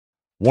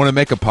Want to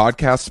make a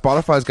podcast?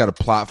 Spotify's got a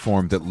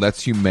platform that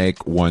lets you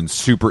make one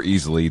super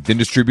easily, then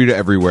distribute it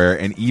everywhere,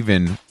 and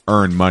even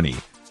earn money.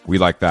 We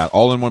like that.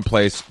 All in one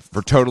place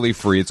for totally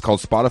free. It's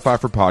called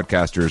Spotify for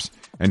Podcasters,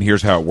 and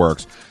here's how it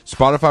works.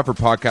 Spotify for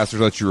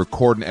Podcasters lets you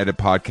record and edit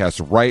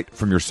podcasts right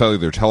from your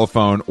cellular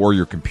telephone or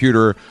your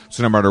computer,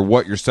 so no matter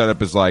what your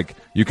setup is like,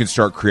 you can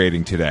start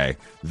creating today.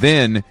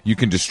 Then you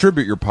can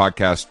distribute your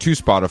podcast to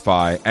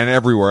Spotify and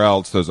everywhere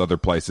else, those other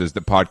places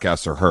that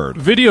podcasts are heard.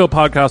 Video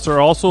podcasts are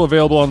also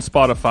available on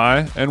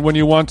Spotify, and when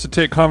you want to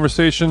take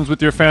conversations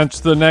with your fans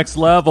to the next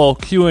level,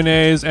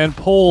 Q&As and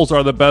polls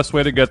are the best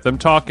way to get them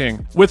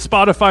talking. With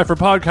Spotify for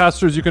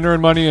Podcasters, you can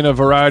earn money in a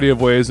variety of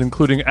ways,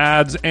 including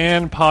ads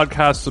and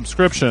podcast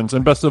subscriptions.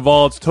 And best of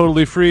all, it's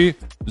totally free,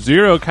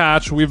 zero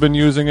catch. We've been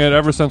using it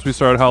ever since we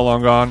started How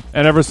Long Gone.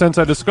 And ever since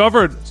I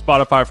discovered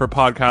Spotify for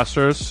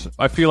Podcasters,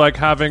 I feel like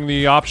having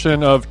the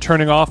option of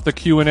turning off the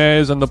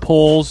Q&As and the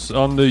polls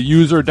on the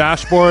user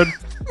dashboard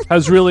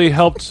has really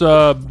helped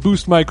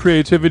boost my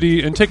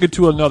creativity and take it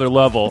to another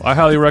level. I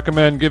highly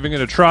recommend giving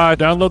it a try.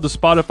 Download the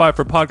Spotify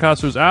for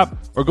Podcasters app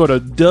or go to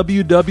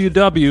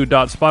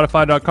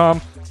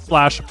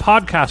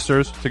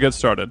www.spotify.com/podcasters to get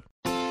started.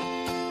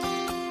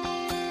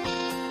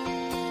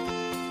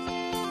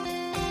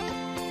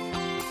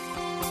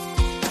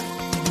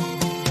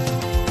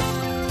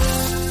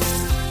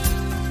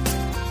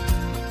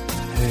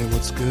 Hey,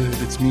 what's good?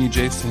 It's me,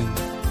 Jason.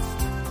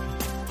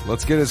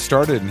 Let's get it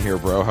started in here,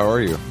 bro. How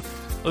are you?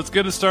 Let's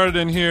get it started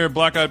in here,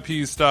 Black Eyed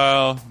Peas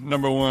style,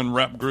 #1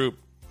 rap group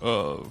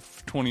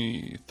of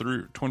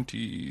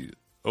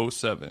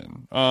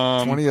 2007.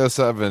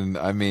 2007.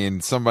 I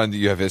mean, somebody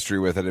you have history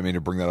with. I didn't mean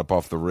to bring that up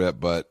off the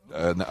rip, but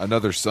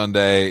another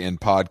Sunday in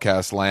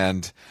podcast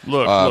land.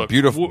 Look,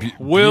 beautiful.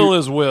 Will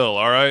is Will.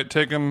 All right,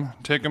 take him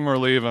or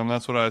leave him.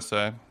 That's what I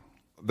say.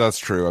 That's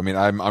true. I mean,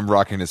 I'm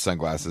rocking his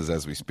sunglasses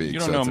as we speak. You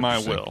don't know my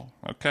Will,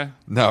 okay?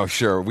 No,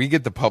 sure. We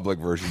get the public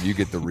version. You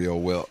get the real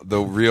Will, the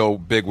real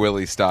Big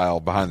Willie style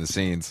behind the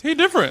scenes. He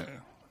different.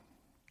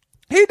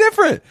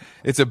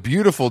 It's a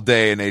beautiful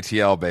day in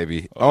ATL,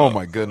 baby. Oh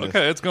my goodness.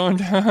 Okay, it's going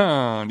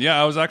down.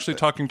 Yeah, I was actually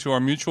talking to our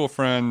mutual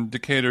friend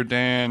Decatur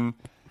Dan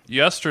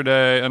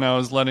yesterday, and I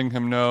was letting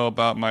him know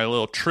about my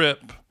little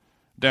trip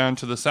down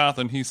to the south,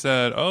 and he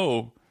said,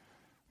 "Oh,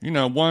 you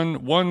know,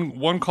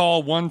 one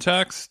call, one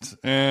text,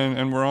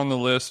 and we're on the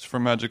list for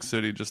Magic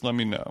City. Just let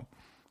me know."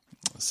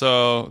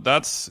 So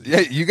that's... Yeah,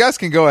 you guys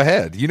can go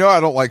ahead. You know I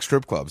don't like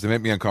strip clubs. They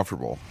make me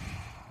uncomfortable.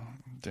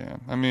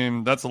 Damn. I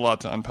mean, that's a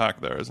lot to unpack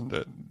there, isn't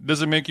it?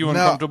 Does it make you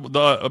uncomfortable?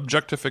 The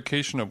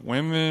objectification of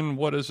women?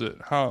 What is it?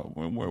 How?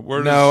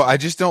 Where No, I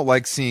just don't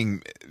like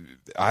seeing...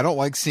 I don't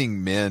like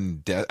seeing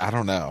men... I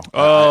don't know.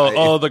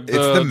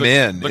 It's the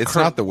men. It's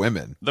not the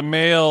women. The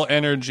male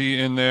energy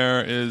in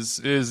there is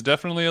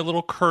definitely a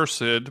little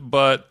cursed,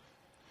 but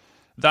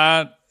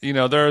that... You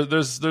know,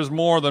 there's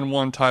more than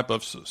one type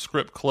of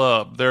strip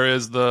club.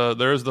 There's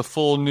the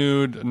full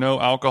nude,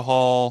 no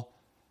alcohol...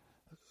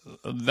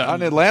 Not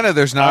in Atlanta,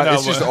 there's not.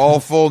 It's just all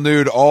full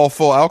nude, all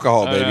full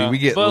alcohol, baby. We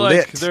get lit.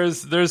 Like,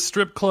 there's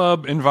strip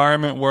club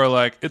environment where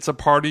like it's a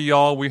party,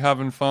 y'all. We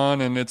having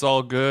fun and it's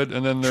all good.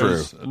 And then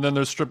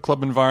there's strip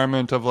club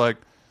environment of like,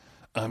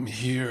 I'm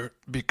here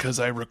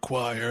because I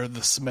require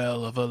the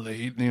smell of a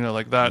lady. You know,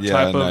 like that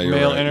type of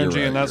male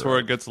energy, and that's where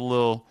it gets a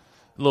little.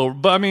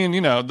 But I mean,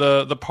 you know,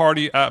 the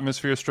party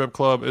atmosphere strip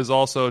club is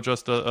also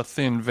just a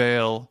thin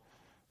veil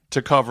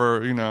to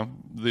cover, you know,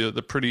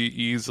 the pretty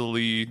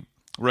easily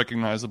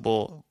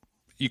recognizable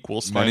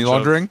equal money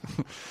laundering.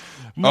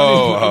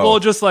 Well,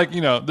 just like, you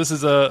know, this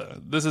is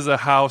a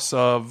house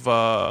of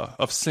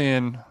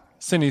sin.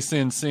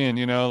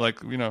 You know,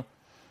 like, you know,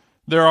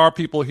 there are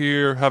people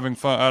here having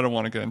fun. I don't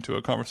want to get into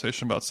a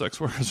conversation about sex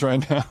workers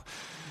right now,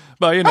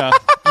 but you know,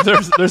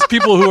 there's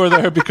people who are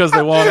there because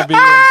they want to be,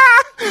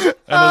 and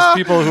there's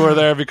people who are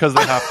there because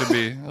they have to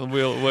be.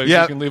 We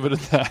can leave it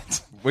at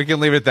that. We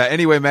can leave it at that.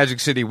 Anyway, Magic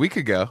City, we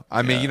could go.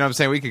 I mean, you know what I'm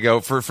saying? We could go.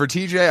 For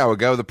TJ, I would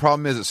go. The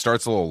problem is it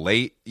starts a little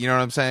late. You know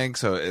what I'm saying?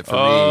 So for me,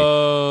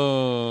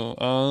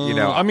 you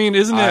know, I mean,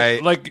 isn't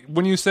it like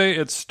when you say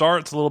it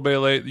starts a little bit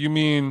late, you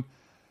mean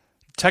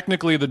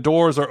technically the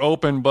doors are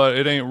open, but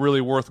it ain't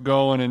really worth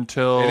going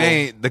until... It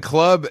ain't.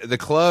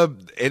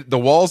 The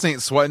walls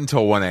ain't sweating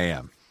until 1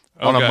 a.m.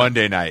 on a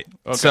Monday night.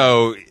 Okay.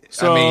 So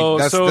I mean,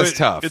 that's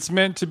tough. It's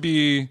meant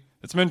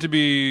to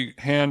be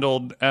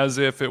handled as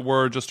if it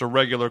were just a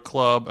regular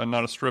club and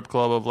not a strip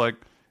club of like,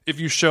 if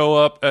you show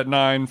up at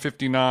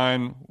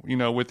 9:59, you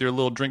know, with your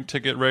little drink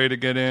ticket ready to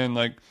get in,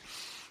 like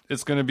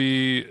it's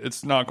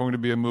not going to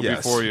be a movie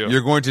for you.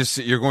 You're going to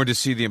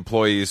see the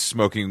employees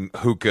smoking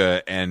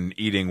hookah and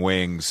eating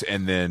wings,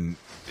 and then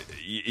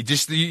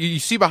you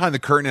see behind the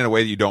curtain in a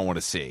way that you don't want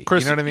to see.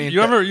 Chris, you know what I mean?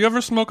 You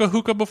ever smoke a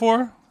hookah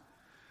before?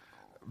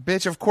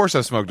 Bitch, of course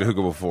I've smoked a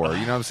hookah before.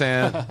 You know what I'm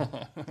saying?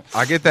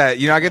 I get that.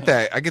 You know, I get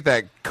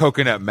that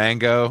coconut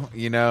mango.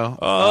 You know.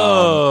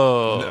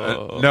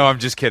 No, I'm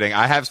just kidding.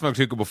 I have smoked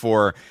hookah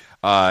before.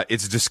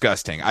 It's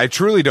disgusting. I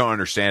truly don't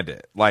understand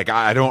it. Like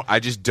I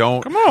just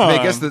don't. Come on.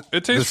 I guess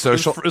it tastes.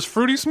 It's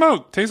fruity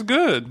smoke. Tastes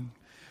good.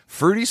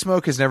 Fruity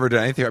Smoke has never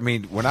done anything. I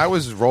mean, when I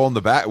was rolling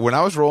the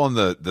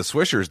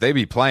Swishers, they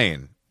be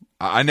playing.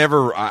 I'm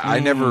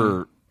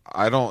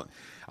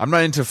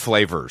not into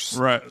flavors.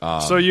 Right.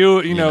 So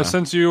you know,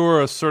 since you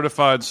were a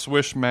certified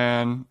Swish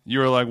man, you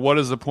were like, what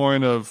is the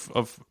point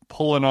of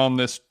pulling on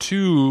this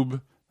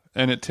tube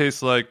and it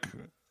tastes like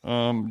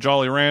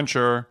Jolly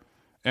Rancher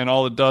and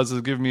all it does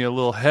is give me a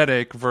little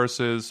headache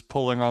versus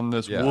pulling on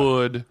this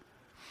wood.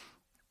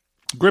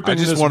 Gripping I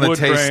just want to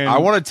taste. grain. I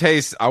want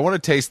to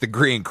taste the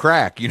green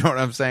crack. You know what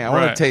I'm saying? I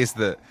want to taste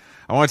the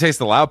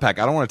loud pack.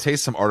 I don't want to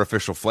taste some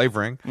artificial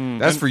flavoring.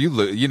 That's for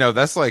you. You know,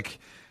 that's like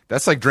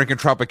drinking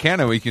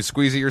Tropicana where you can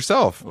squeeze it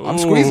yourself. I'm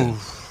squeezing.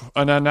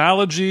 An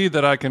analogy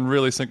that I can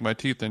really sink my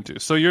teeth into.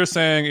 So you're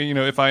saying, you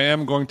know, if I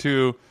am going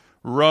to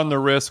run the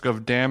risk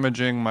of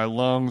damaging my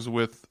lungs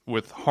with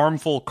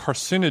harmful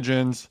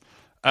carcinogens,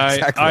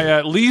 Exactly. I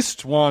at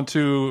least want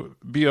to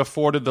be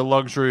afforded the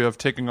luxury of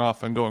taking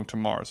off and going to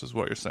Mars, is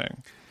what you're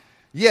saying.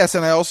 Yes,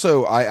 and I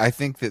also I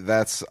think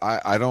that's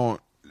I don't.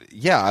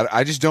 Yeah,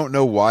 I just don't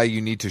know why you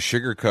need to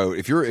sugarcoat.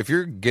 If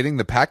you're getting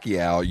the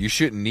Pacquiao, you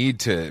shouldn't need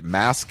to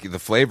mask the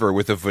flavor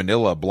with a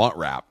vanilla blunt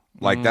wrap.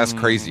 Like that's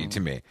crazy to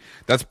me.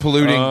 That's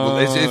polluting.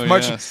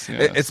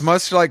 It's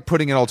much like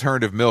putting an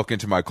alternative milk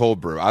into my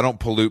cold brew. I don't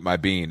pollute my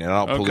bean, and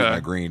I don't pollute my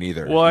green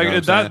either. Well, you know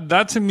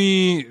that to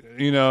me,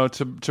 you know,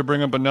 to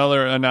bring up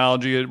another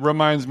analogy, it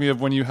reminds me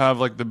of when you have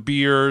like the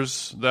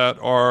beers that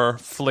are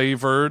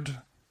flavored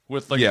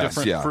with like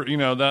different, you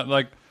know, that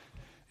like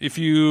if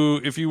you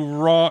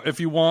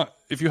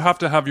have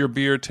to have your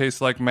beer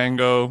taste like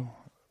mango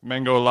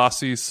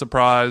lassi,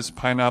 surprise,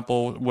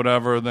 pineapple,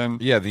 whatever, then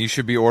then you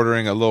should be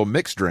ordering a little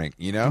mixed drink.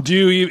 You know?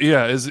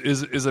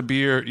 Is a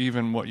beer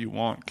even what you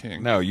want,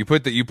 King? No, you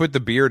put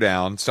the beer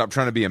down. Stop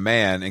trying to be a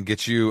man and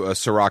get you a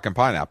Ciroc and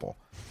pineapple.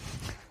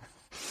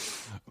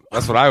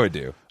 That's what I would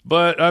do.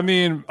 But I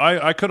mean,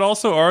 I could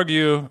also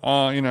argue,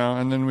 you know,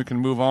 and then we can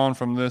move on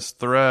from this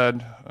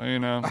thread. You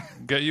know,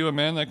 get you a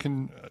man that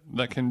can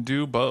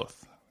do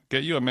both.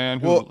 Get you a man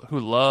who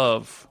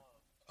love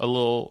a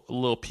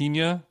little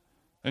piña.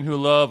 And who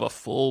love a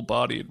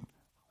full-bodied,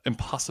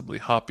 impossibly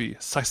hoppy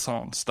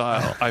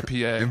Saison-style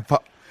IPA.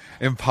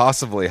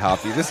 Impossibly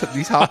hoppy. These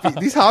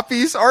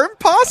hoppies are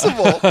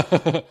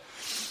impossible.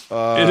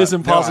 It is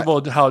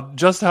impossible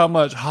how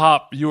much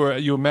hop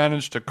you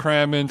managed to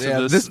cram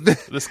into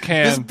this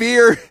can.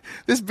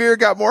 This beer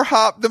got more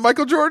hop than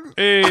Michael Jordan.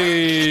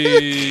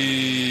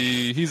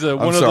 Hey, he's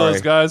one of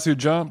those guys who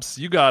jumps.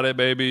 You got it,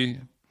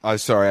 baby.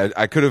 Sorry,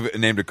 I could have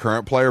named a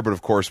current player, but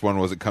of course one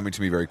wasn't coming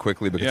to me very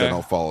quickly because I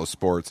don't follow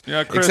sports.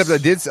 Yeah, Chris.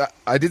 Except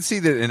I did see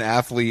that an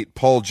athlete,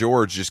 Paul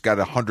George, just got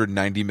a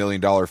 $190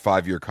 million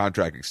 5-year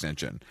contract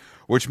extension,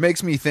 which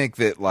makes me think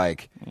that,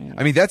 like,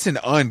 I mean, that's an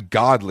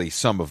ungodly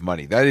sum of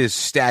money. That is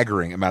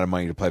staggering amount of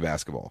money to play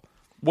basketball.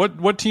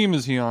 What team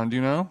is he on? Do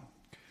you know?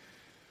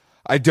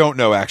 I don't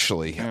know,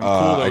 actually. Yeah,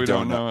 cool that we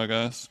don't know, I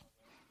guess.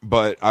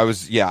 But I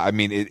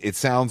mean, it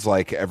sounds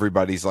like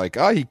everybody's like,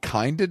 oh, he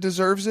kind of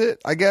deserves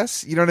it, I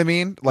guess. You know what I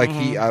mean? Like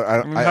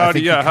how do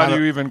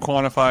you even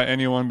quantify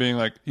anyone being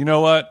like, you know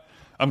what?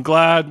 I'm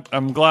glad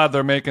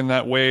they're making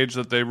that wage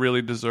that they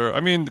really deserve. I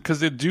mean,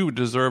 because they do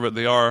deserve it.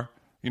 They are,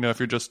 you know, if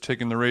you're just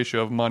taking the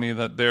ratio of money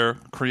that they're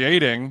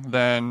creating,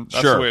 then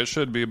that's the way it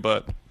should be.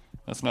 But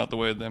that's not the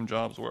way them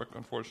jobs work,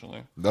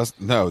 unfortunately.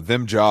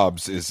 Them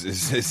jobs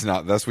is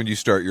not. That's when you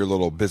start your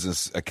little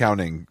business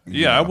accounting.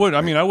 Yeah, I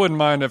wouldn't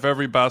mind if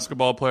every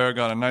basketball player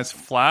got a nice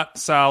flat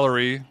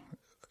salary,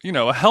 you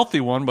know, a healthy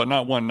one, but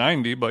not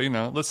 190. But, you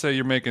know, let's say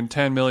you're making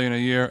 $10 million a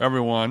year,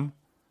 everyone,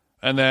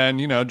 and then,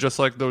 you know, just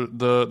like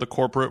the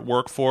corporate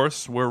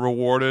workforce, we're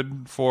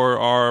rewarded for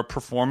our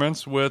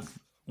performance with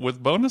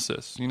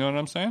bonuses. You know what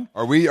I'm saying?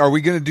 Are we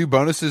going to do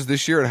bonuses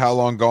this year at How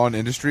Long Gone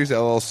Industries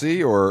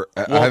LLC? Or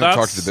I haven't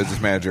talked to the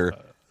business manager.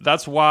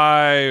 That's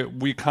why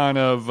we kind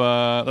of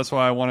that's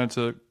why I wanted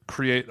to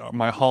create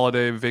my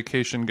holiday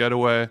vacation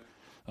getaway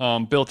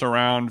built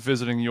around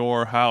visiting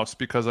your house,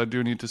 because I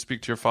do need to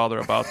speak to your father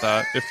about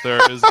that. If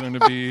there is going to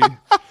be,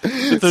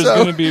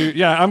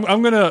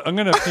 I'm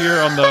gonna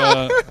appear on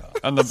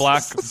the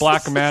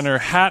Black Manor,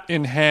 hat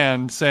in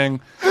hand,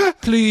 saying,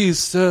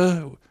 "Please,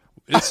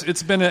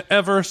 it's been an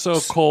ever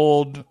so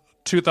cold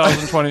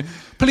 2020.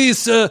 Please,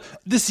 sir,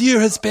 this year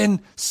has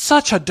been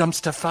such a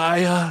dumpster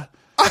fire."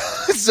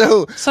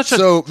 Such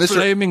a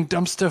flaming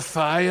dumpster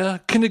fire.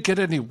 Can it get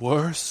any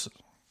worse?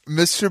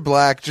 Mr.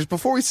 Black, just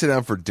before we sit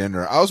down for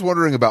dinner, I was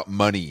wondering about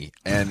money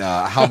and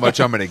how much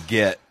I'm going to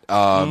get.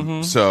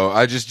 So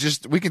I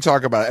just we can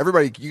talk about it.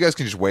 Everybody, you guys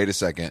can just wait a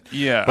second.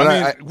 Yeah,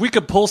 but we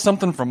could pull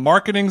something from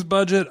marketing's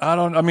budget.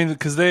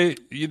 Because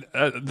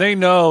they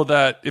know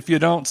that if you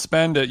don't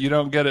spend it, you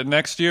don't get it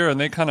next year,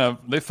 and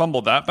they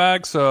fumbled that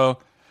bag. So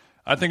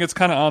I think it's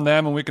kind of on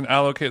them, and we can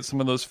allocate some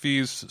of those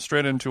fees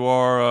straight into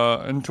our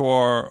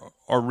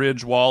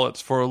Ridge wallets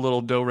for a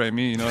little do re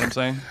mi. You know what I'm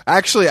saying?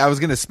 Actually, I was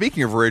going to,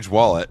 speaking of Ridge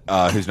Wallet,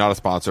 who's not a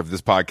sponsor of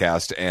this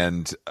podcast,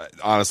 and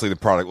honestly, the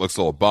product looks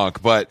a little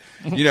bunk, but,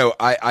 you know,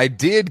 I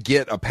did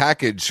get a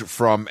package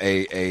from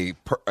a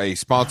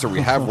sponsor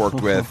we have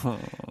worked with,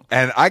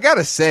 and I got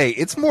to say,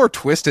 it's more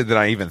twisted than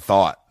I even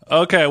thought.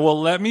 Okay, well,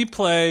 let me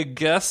play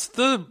guess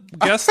the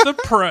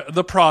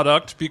the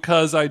product,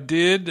 because I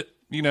do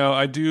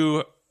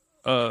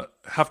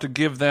have to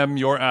give them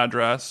your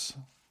address.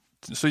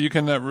 So you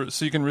can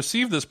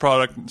receive this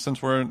product,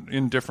 since we're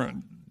in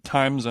different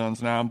time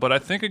zones now. But I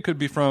think it could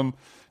be from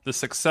the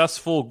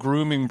successful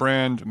grooming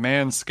brand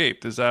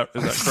Manscaped. Is that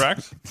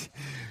correct?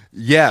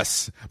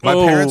 Yes, my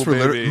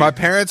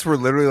parents were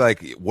literally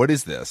like, "What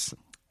is this?"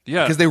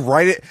 Yeah, because they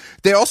write it.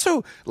 They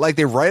also write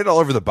it all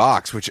over the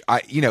box, which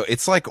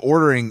it's like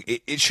ordering.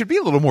 It should be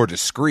a little more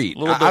discreet.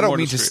 I don't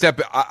mean to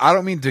step. I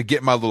don't mean to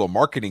get my little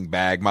marketing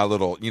bag, my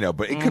little,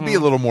 but it could be a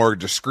little more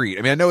discreet.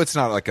 I mean, I know it's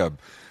not like a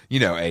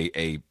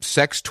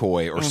sex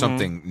toy or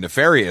something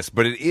nefarious,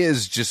 but it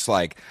is just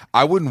like,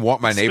 I wouldn't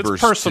want my neighbors.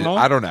 It's personal.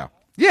 I don't know.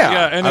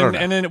 Yeah.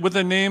 And then with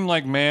a name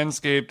like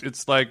Manscaped,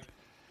 it's like,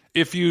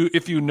 if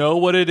you know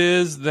what it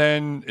is,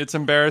 then it's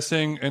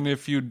embarrassing, and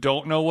if you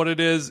don't know what it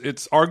is,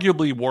 it's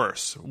arguably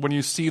worse. When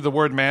you see the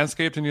word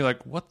Manscaped and you're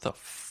like, what the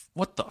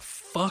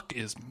fuck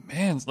is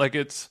mans? Like,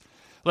 it's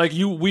like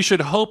we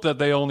should hope that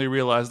they only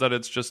realize that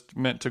it's just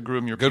meant to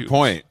groom your pubes. Good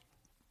point.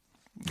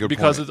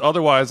 Because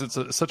otherwise it's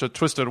such a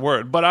twisted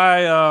word. But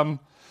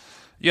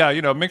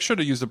make sure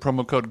to use the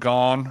promo code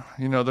GONE.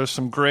 There's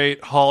some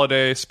great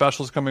holiday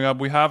specials coming up.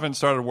 We haven't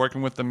started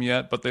working with them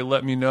yet, but they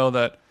let me know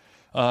that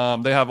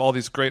they have all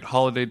these great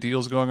holiday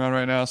deals going on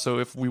right now. So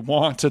if we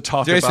want to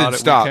talk about it,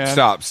 stop, we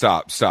can.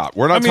 Stop.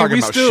 We're not talking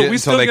about shit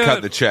until they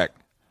cut the check.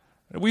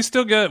 We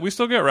still get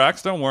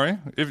racks. Don't worry.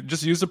 If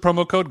just use the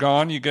promo code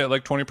GONE, you get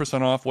like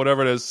 20% off,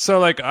 whatever it is. So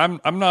like,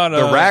 I'm not.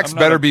 The racks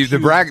better be the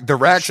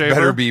racks shaver.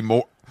 Better be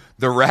more.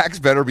 The racks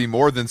better be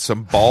more than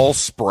some ball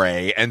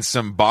spray and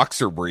some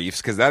boxer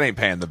briefs, because that ain't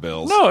paying the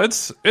bills. No,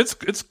 it's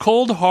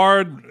cold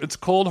hard. It's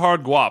cold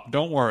hard guap.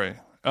 Don't worry.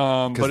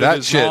 But that it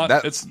is shit,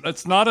 not.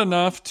 It's not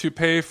enough to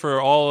pay for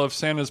all of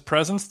Santa's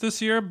presents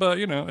this year, but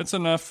it's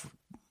enough.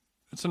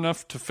 It's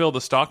enough to fill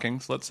the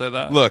stockings. Let's say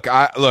that. Look.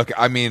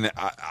 I mean,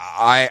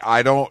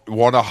 I don't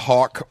want to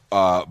hawk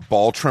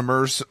ball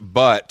trimmers,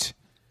 but.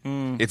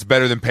 It's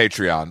better than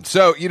Patreon.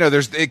 So,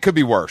 it could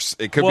be worse.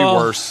 It could be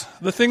worse.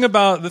 The thing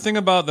about the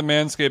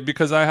Manscaped,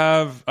 because I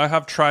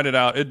have tried it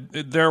out.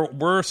 There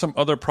were some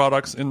other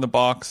products in the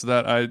box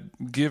that I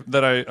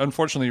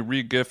unfortunately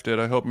re-gifted.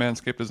 I hope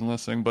Manscaped isn't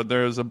listening, but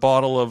there's a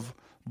bottle of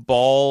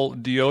ball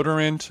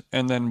deodorant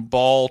and then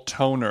ball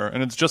toner,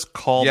 and it's just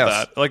called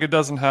that. Like, it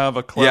doesn't have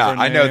a clever name.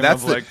 I know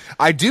that's like.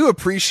 I do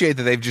appreciate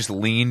that they've just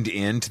leaned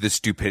into the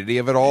stupidity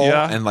of it all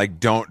and like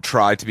don't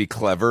try to be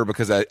clever,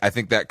 because I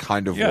think that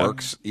kind of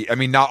works. I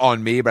mean, not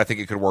on me, but I think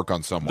it could work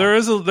on someone. There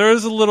is a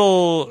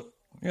little.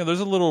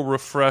 There's a little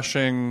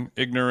refreshing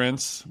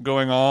ignorance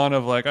going on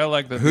of like, I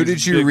like that. Who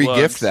did you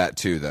re-gift that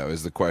to, though,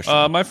 is the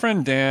question? My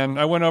friend Dan.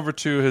 I went over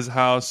to his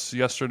house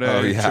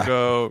yesterday to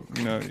go.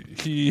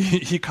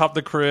 He caught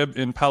the crib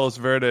in Palos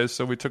Verdes,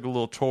 so we took a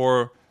little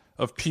tour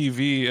of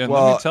PV, and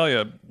let me tell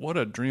you, what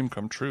a dream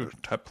come true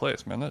type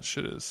place, man. That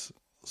shit is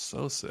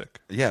so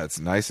sick. Yeah, it's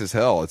nice as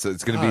hell. It's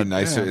going to be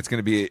nicer. It's going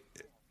to be.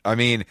 I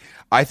mean,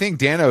 I think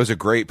Dano is a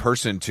great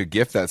person to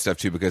gift that stuff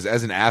to, because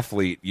as an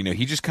athlete,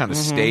 he just kind of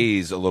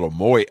stays a little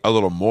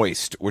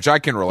moist, which I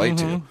can relate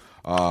to.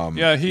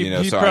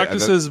 He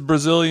practices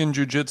Brazilian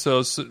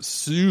jiu-jitsu,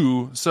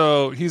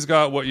 so he's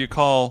got what you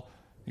call,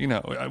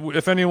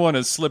 if anyone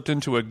has slipped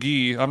into a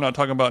gi, I'm not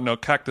talking about no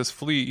cactus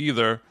flea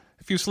either.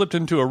 If you slipped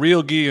into a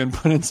real gi and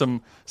put in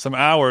some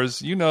hours,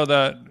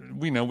 that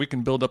we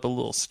can build up a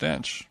little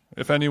stench.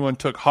 If anyone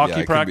took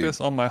hockey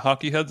practice, all my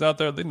hockey heads out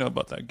there, they know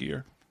about that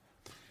gear.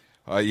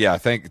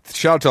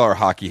 Shout out to all our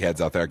hockey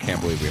heads out there. I can't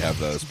believe we have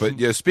those. But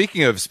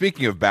speaking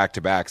of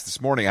back-to-backs,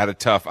 this morning I had a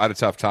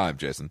tough time,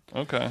 Jason.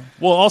 Okay.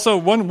 Well, also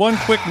one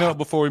quick note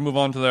before we move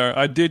on to there.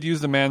 I did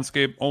use the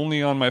Manscaped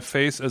only on my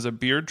face as a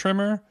beard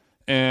trimmer,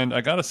 and I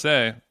gotta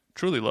say,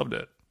 truly loved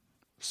it.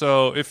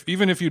 So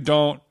even if you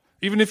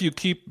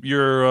keep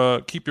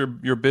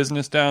your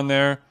business down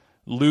there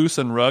loose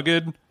and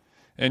rugged,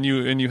 and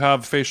you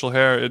have facial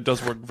hair, it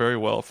does work very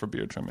well for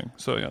beard trimming.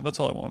 So yeah,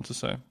 that's all I wanted to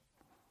say.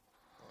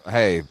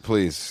 Hey,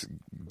 please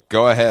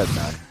go ahead,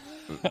 man.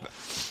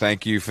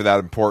 Thank you for that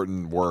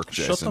important work,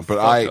 Jason.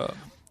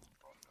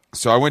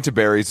 So I went to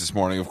Barry's this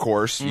morning, of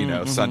course.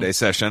 Sunday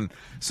session.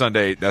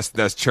 Sunday,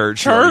 that's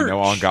church. You already know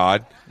on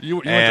God. You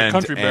went to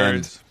Country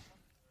Barry's.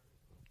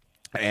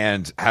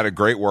 And had a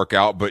great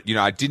workout, but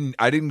I didn't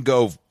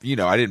go.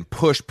 I didn't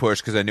push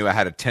because I knew I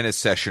had a tennis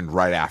session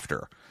right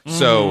after.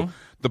 So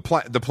the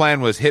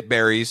plan was hit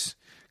Barry's,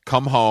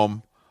 come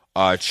home.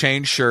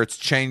 Change shirts,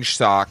 change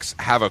socks,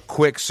 have a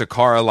quick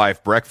Sakara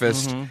Life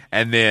breakfast,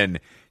 and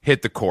then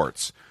hit the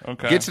courts.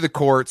 Okay. Get to the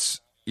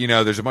courts,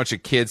 there's a bunch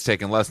of kids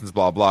taking lessons,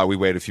 blah, blah. We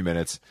wait a few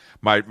minutes.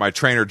 My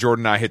trainer,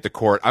 Jordan, and I hit the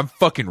court. I'm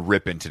fucking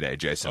ripping today,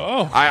 Jason.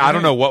 I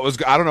don't know what was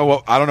going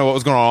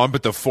on,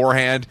 but the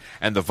forehand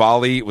and the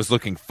volley was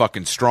looking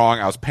fucking strong.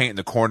 I was painting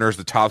the corners.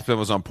 The topspin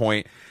was on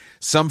point.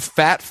 Some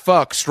fat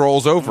fuck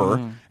strolls over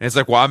and it's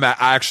like, well, I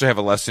actually have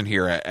a lesson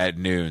here at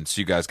noon, so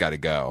you guys got to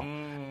go.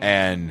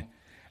 And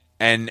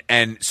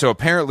so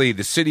apparently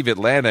the city of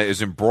Atlanta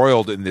is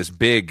embroiled in this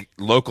big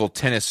local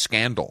tennis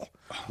scandal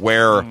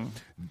where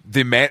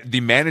the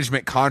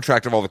management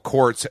contract of all the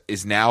courts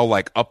is now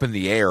like up in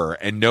the air,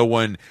 and no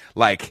one,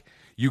 like,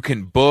 you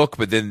can book,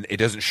 but then it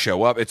doesn't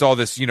show up. It's all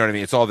this, you know what I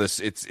mean? It's all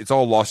this, it's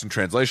all lost in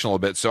translation a little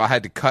bit. So I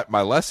had to cut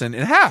my lesson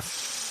in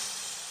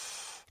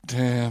half.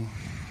 Damn.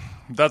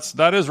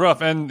 That is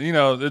rough. And,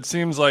 it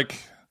seems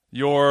like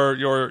your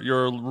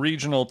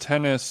regional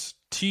tennis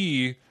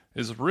tee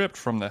is ripped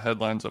from the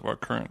headlines of our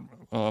current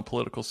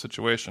political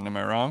situation. Am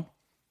I wrong?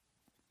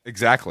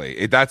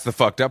 Exactly. That's the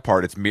fucked up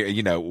part. It's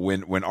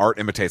when art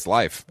imitates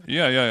life.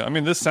 Yeah. I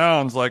mean, this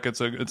sounds like it's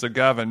a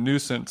Gavin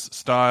Newsom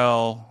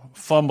style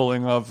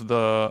fumbling of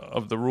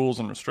the rules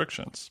and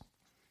restrictions.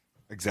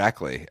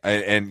 Exactly.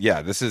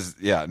 This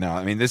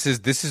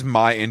is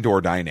my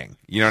indoor dining.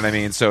 You know what I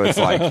mean? So it's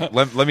like,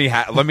 let me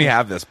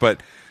have this.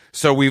 But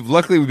so we've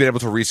been able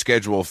to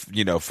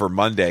reschedule, for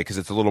Monday, because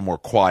it's a little more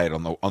quiet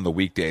on the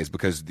weekdays,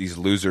 because these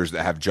losers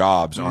that have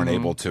jobs aren't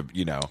able to,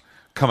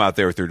 come out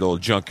there with their little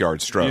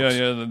junkyard strokes.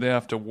 Yeah. They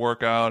have to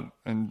work out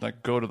and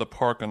like go to the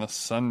park on a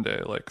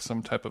Sunday, like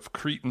some type of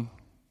cretin.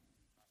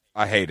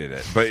 I hated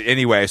it. But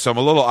anyway, so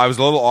I was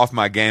a little off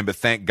my game, but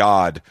thank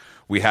God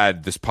we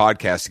had this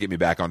podcast to get me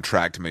back on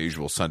track to my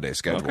usual Sunday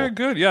schedule. Okay,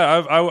 good. Yeah,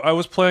 I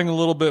was playing a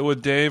little bit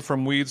with Dave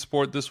from Weed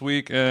Sport this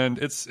week, and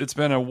it's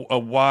been a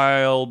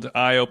wild,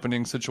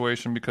 eye-opening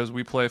situation, because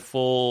we play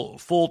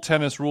full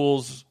tennis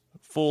rules,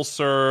 full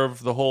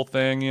serve, the whole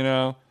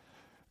thing,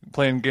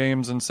 playing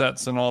games and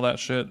sets and all that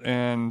shit.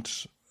 And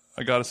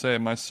I gotta say,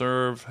 my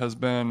serve has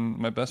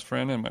been my best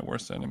friend and my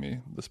worst enemy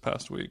this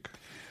past week.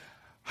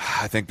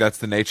 I think that's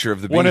the nature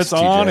of the beast. When it's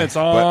on, TJ. it's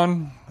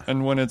on.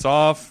 And when it's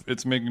off,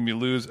 it's making me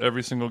lose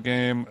every single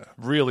game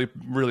really,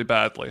 really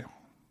badly.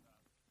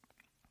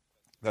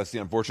 That's the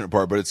unfortunate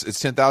part, but it's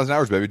 10,000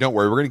 hours, baby. Don't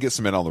worry. We're going to get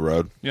some in on the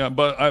road. Yeah,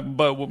 but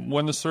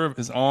when the serve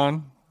is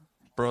on,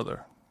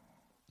 brother,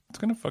 it's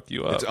going to fuck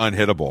you up. It's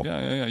unhittable.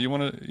 Yeah. You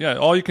want to? Yeah.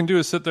 All you can do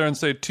is sit there and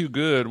say "too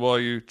good" while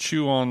you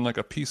chew on like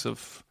a piece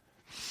of,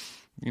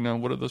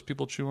 what do those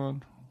people chew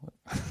on?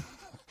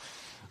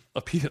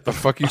 The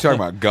fuck are you talking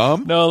about?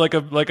 Gum? No, like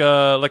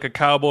a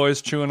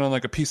cowboy's chewing on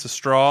like a piece of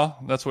straw.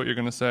 That's what you're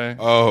gonna say.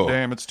 Oh,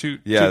 damn! It's too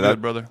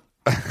good, brother.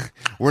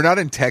 We're not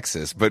in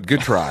Texas, but good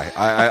try.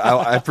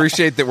 I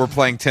appreciate that we're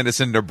playing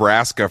tennis in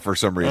Nebraska for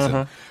some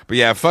reason. But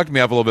yeah, it fucked me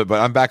up a little bit. But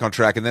I'm back on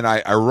track, and then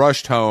I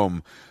rushed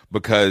home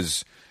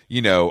because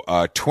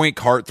twink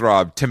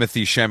heartthrob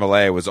Timothy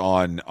Chalamet was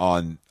on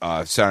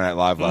Saturday Night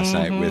Live last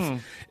night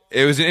with.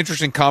 It was an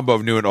interesting combo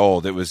of new and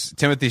old. It was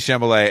Timothy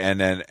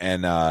Chalamet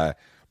and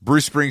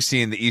Bruce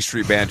Springsteen, the E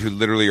Street Band, who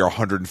literally are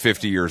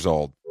 150 years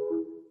old.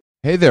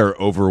 Hey there,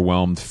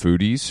 overwhelmed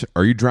foodies.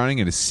 Are you drowning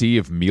in a sea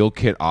of meal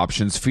kit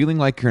options, feeling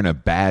like you're in a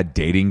bad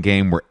dating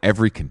game where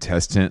every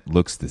contestant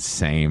looks the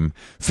same?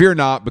 Fear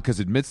not, because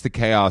amidst the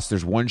chaos,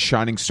 there's one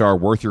shining star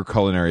worth your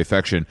culinary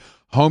affection.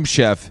 Home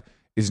Chef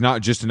is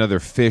not just another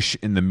fish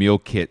in the meal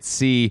kit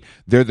sea.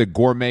 They're the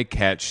gourmet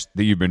catch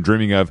that you've been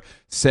dreaming of.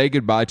 Say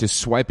goodbye to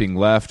swiping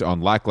left on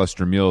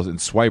lackluster meals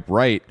and swipe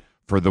right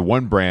for the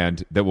one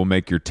brand that will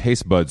make your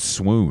taste buds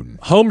swoon.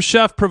 Home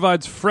Chef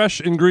provides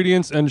fresh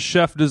ingredients and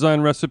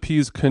chef-design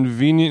recipes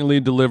conveniently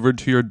delivered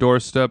to your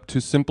doorstep to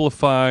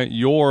simplify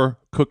your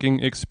cooking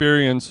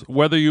experience.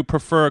 Whether you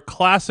prefer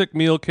classic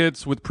meal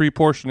kits with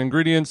pre-portioned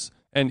ingredients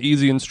and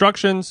easy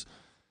instructions,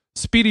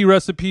 speedy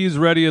recipes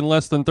ready in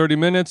less than 30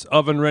 minutes,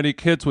 oven-ready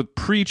kits with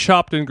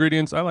pre-chopped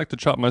ingredients, I like to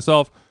chop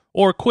myself,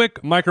 or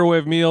quick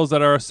microwave meals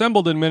that are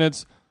assembled in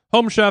minutes,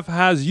 Home Chef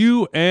has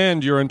you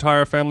and your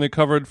entire family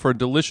covered for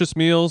delicious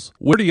meals,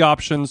 30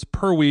 options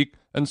per week,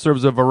 and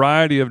serves a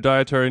variety of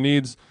dietary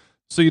needs,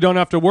 so you don't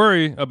have to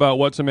worry about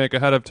what to make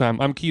ahead of time.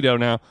 I'm keto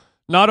now.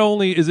 Not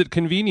only is it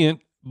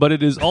convenient, but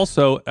it is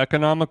also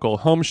economical.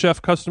 Home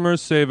Chef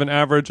customers save an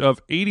average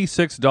of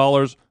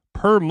 $86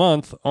 per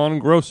month on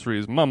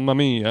groceries. Mamma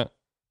mia.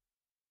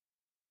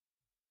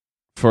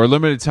 For a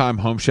limited time,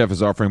 Home Chef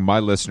is offering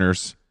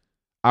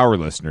our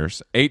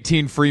listeners,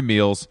 18 free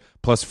meals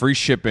plus free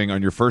shipping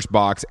on your first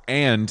box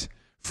and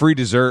free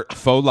dessert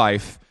for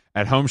life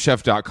at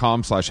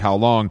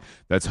homechef.com/howlong.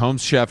 That's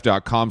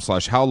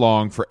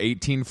homechef.com/howlong for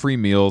 18 free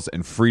meals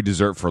and free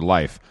dessert for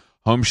life.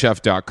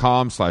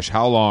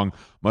 Homechef.com/howlong.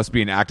 Must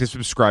be an active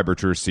subscriber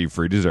to receive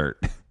free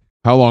dessert.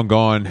 How Long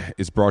Gone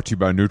is brought to you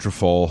by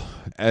Nutrafol.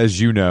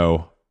 As you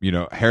know,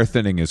 hair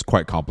thinning is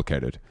quite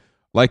complicated.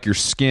 Like your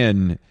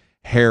skin,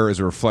 hair is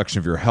a reflection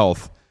of your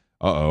health.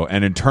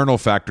 And internal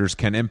factors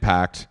can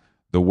impact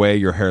the way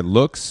your hair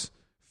looks,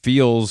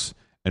 feels,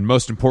 and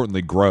most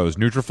importantly, grows.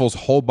 Nutrafol's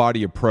whole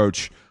body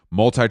approach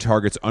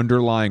multi-targets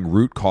underlying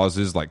root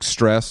causes like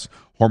stress,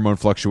 hormone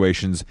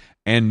fluctuations,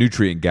 and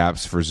nutrient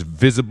gaps for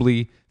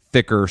visibly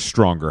thicker,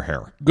 stronger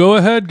hair. Go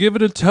ahead, give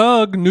it a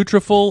tug.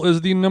 Nutrafol is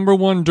the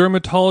 #1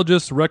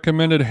 dermatologist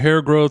recommended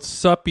hair growth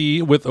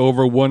suppy with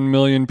over 1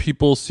 million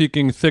people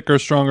seeking thicker,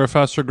 stronger,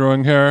 faster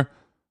growing hair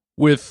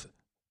with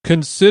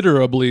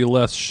considerably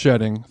less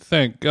shedding.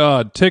 Thank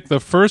God. Take the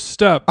first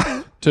step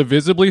to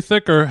visibly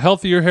thicker,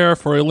 healthier hair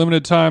for a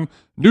limited time.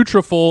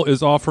 Nutrafol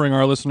is offering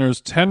our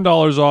listeners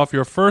 $10 off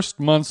your first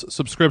month's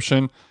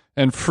subscription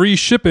and free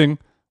shipping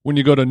when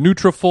you go to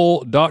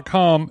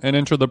Nutrafol.com and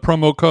enter the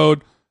promo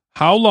code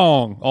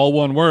HOWLONG, all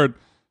one word.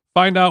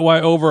 Find out why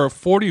over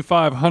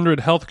 4,500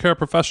 healthcare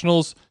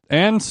professionals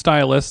and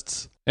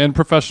stylists and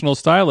professional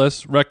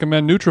stylists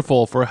recommend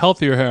Nutrafol for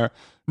healthier hair.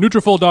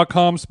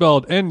 Nutrafol.com,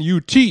 spelled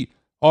Nutrafol.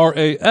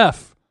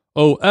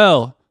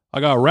 I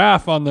got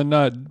RAF on the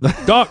nut.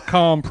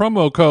 .com,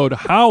 promo code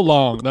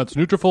HOWLONG. That's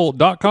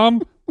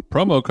Nutrafol.com,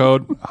 promo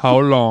code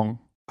HOWLONG.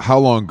 How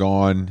Long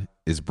Gone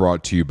is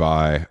brought to you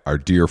by our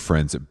dear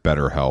friends at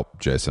BetterHelp,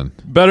 Jason.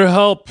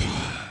 BetterHelp.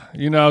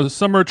 You know, the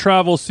summer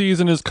travel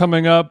season is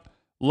coming up.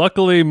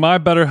 Luckily, my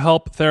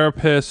BetterHelp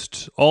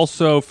therapist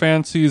also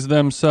fancies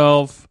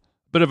themselves a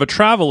bit of a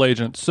travel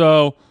agent.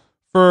 So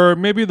for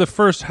maybe the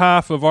first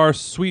half of our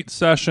sweet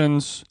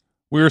sessions,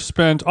 we were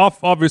spent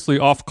obviously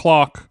off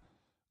clock,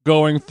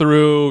 going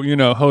through, you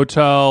know,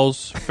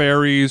 hotels,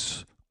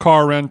 ferries,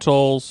 car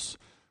rentals,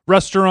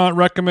 restaurant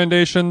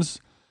recommendations.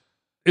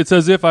 It's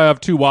as if I have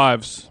two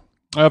wives.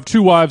 I have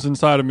two wives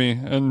inside of me,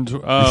 and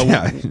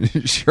yeah,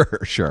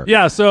 sure.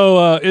 Yeah,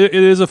 so it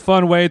is a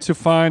fun way to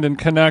find and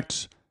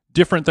connect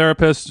different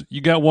therapists.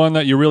 You get one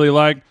that you really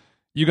like.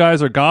 You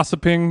guys are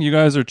gossiping. You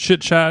guys are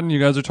chit-chatting. You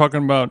guys are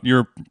talking about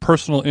your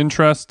personal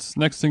interests.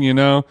 Next thing you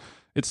know,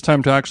 it's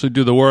time to actually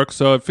do the work.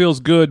 So it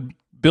feels good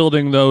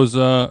building those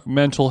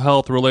mental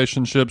health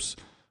relationships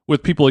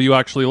with people you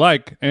actually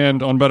like.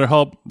 And on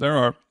BetterHelp, there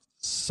are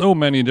so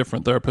many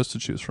different therapists to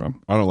choose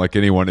from. I don't like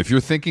anyone. If you're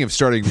thinking of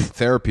starting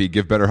therapy,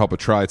 give BetterHelp a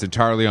try. It's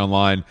entirely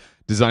online,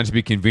 designed to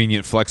be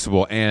convenient,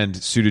 flexible,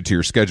 and suited to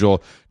your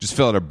schedule. Just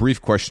fill out a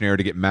brief questionnaire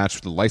to get matched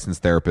with a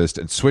licensed therapist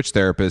and switch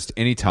therapist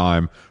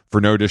anytime for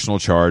no additional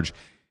charge.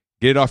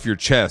 Get it off your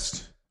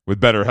chest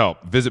with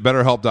BetterHelp. Visit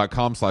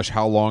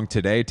BetterHelp.com/howlong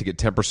today to get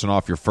 10%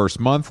 off your first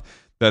month.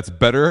 That's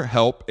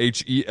BetterHelp,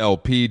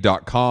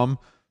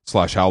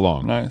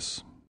 HELP.com/howlong.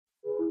 Nice.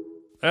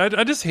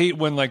 I just hate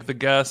when like the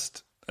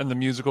guest and the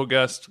musical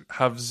guest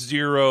have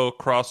zero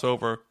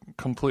crossover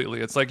completely.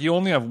 It's like you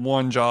only have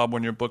one job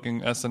when you're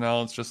booking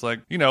SNL. It's just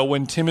like, you know,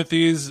 when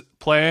Timothy's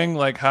playing,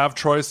 like have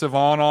Troye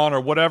Sivan on or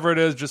whatever it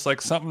is, just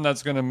like something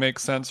that's going to make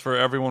sense for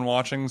everyone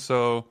watching.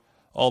 So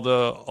all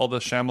the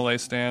Chalamet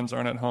stands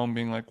aren't at home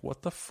being like,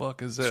 what the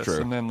fuck is this?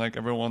 And then like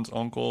everyone's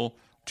uncle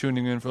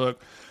tuning in for like,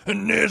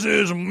 and this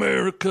is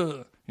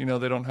America. You know,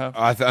 they don't have.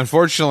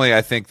 Unfortunately,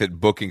 I think that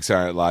booking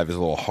Saturday Night Live is a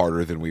little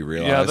harder than we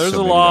realize. Yeah, there's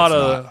a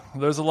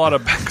lot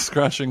of back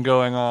scratching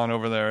going on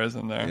over there,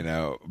 isn't there? You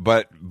know,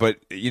 but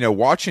you know,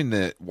 watching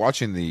the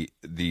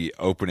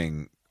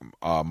opening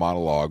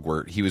monologue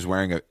where he was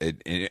wearing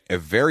a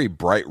very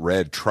bright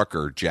red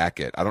trucker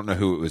jacket. I don't know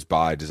who it was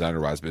by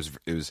designer wise, but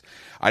it was.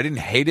 I didn't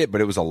hate it,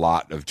 but it was a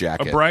lot of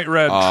jacket. A bright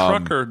red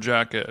trucker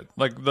jacket,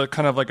 like the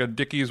kind of like a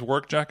Dickies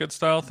work jacket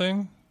style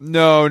thing.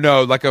 No,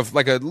 like a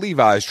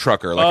Levi's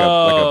trucker, like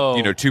a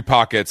you know, two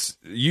pockets.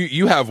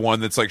 You have one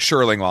that's like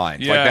shirling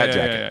lined, like that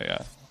jacket.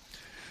 Yeah.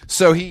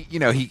 So he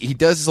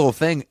does this little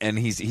thing, and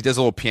he does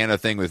a little piano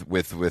thing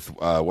with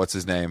what's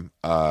his name,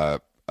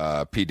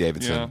 Pete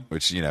Davidson,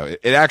 which, you know,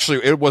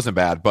 it wasn't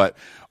bad, but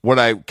what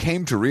I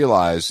came to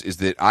realize is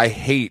that I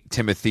hate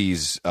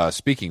Timothy's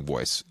speaking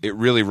voice. It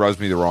really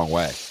rubs me the wrong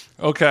way.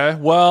 Okay,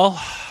 well.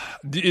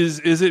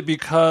 Is it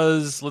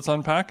because, let's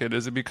unpack it,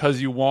 is it because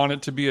you want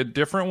it to be a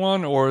different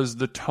one, or is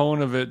the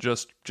tone of it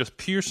just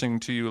piercing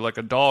to you like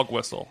a dog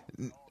whistle?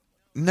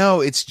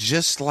 No, it's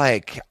just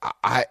like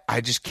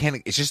I just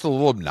can't. It's just a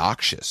little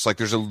obnoxious. Like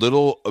there's a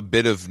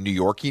bit of New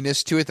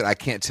Yorkiness to it that I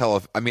can't tell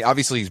if. I mean,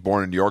 obviously he's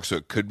born in New York, so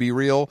it could be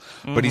real.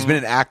 But he's been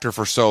an actor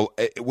for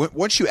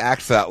once you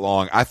act for that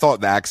long, I thought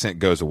the accent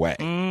goes away.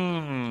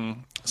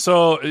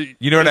 So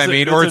you know what I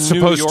mean, or it's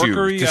supposed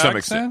to some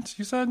extent.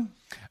 You said.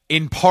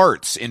 In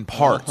parts, and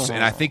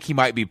I think he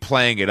might be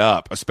playing it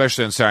up,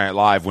 especially on Saturday Night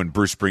Live when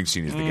Bruce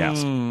Springsteen is the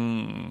guest.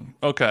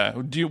 Okay,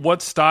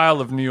 what style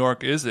of New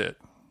York is it?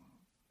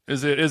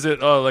 Is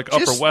it like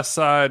Upper West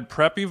Side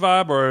preppy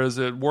vibe, or is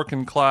it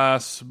working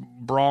class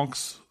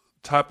Bronx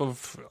type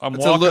of?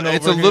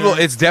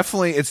 It's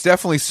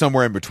definitely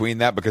somewhere in between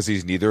that, because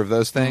he's neither of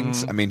those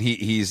things. I mean,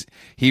 he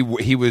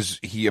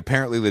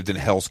apparently lived in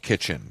Hell's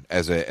Kitchen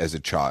as a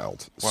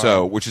child,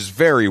 so which is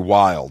very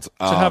wild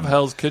to have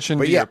Hell's Kitchen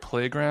be your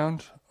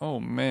playground. Oh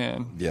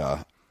man,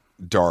 yeah,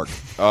 dark.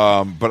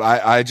 But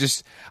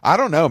I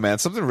don't know, man.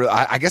 Something really.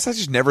 I guess I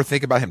just never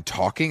think about him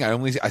talking.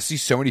 I see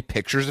so many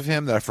pictures of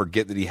him that I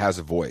forget that he has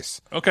a voice.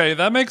 Okay,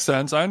 that makes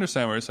sense. I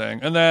understand what you're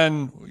saying. And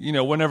then, you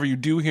know, whenever you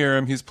do hear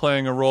him, he's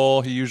playing a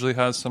role. He usually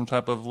has some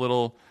type of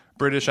little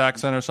British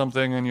accent or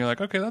something, and you're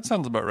like, okay, that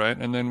sounds about right.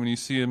 And then when you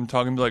see him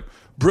talking, be like,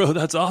 bro,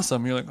 that's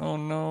awesome. You're like, oh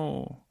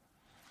no.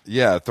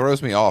 Yeah, it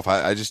throws me off.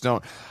 I just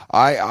don't.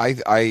 I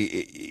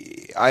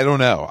don't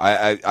know.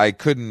 I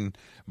couldn't.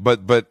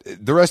 But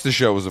the rest of the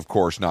show was, of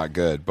course, not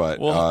good.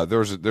 But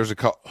there's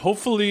a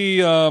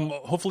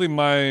hopefully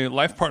my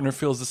life partner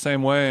feels the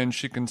same way, and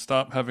she can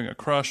stop having a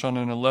crush on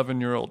an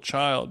 11-year-old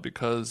child,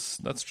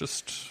 because it's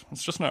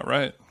just not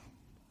right.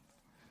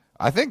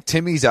 I think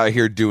Timmy's out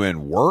here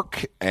doing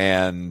work,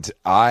 and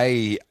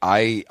I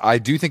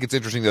do think it's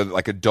interesting that,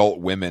 like, adult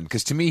women,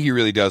 because to me he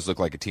really does look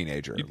like a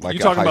teenager. Like you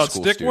talking a high about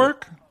school stick student.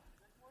 work?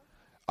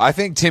 I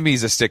think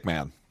Timmy's a stick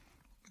man.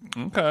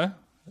 Okay.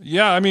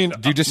 Yeah, I mean,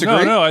 do you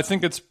disagree? No, I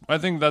think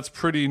that's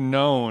pretty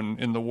known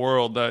in the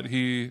world that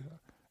he.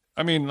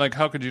 I mean, like,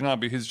 how could you not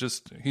be?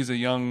 He's a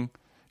young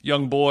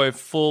boy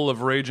full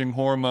of raging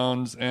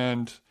hormones,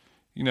 and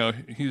he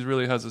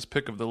really has his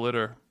pick of the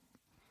litter.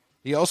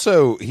 He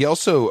also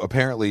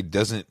apparently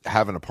doesn't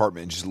have an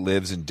apartment and just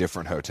lives in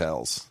different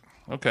hotels.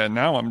 Okay,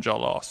 now I'm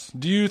jealous.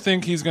 Do you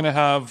think he's going to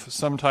have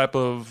some type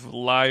of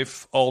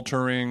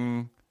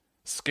life-altering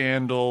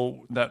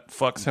scandal that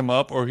fucks him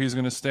up, or he's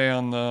going to stay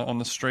on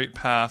the straight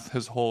path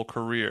his whole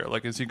career?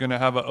 Like, is he going to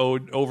have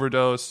an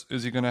overdose?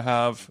 Is he going to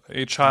have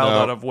a child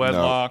out of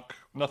wedlock?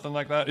 No. Nothing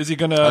like that. Is he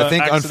going to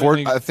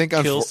accidentally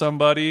kill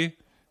somebody?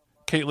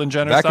 Caitlyn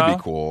Jenner that style? Could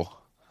be cool.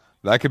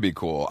 That could be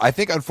cool. I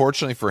think,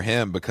 unfortunately for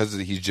him, because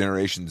he's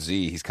Generation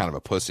Z, he's kind of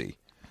a pussy.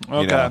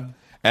 Okay. You know?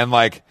 And,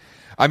 like,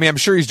 I mean, I'm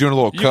sure he's doing a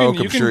little coke.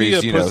 You can be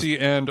a pussy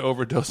and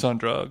overdose on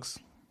drugs.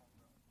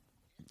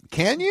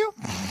 Can you?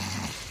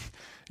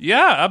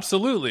 Yeah,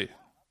 absolutely.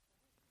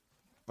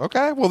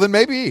 Okay, well then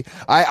maybe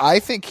I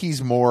think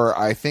he's more.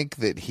 I think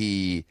that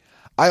he.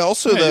 I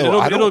also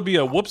it'll be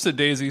a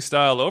whoops-a-daisy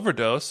style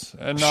overdose,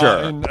 and not sure.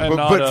 and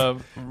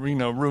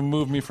not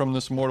remove me from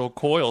this mortal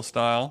coil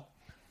style.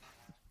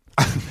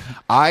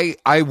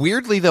 I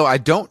weirdly, though, I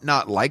don't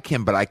not like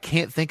him, but I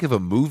can't think of a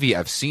movie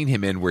I've seen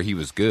him in where he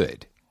was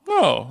good.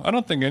 No, I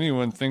don't think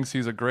anyone thinks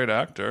he's a great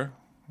actor.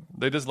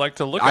 They just like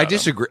to look at him. I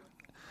disagree.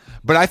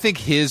 But I think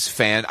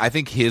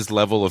his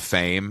level of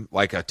fame,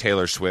 like a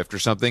Taylor Swift or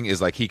something,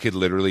 is like he could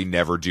literally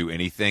never do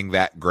anything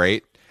that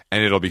great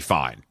and it'll be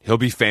fine. He'll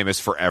be famous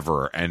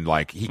forever, and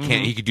like he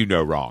could do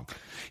no wrong.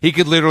 He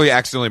could literally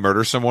accidentally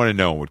murder someone and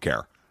no one would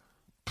care.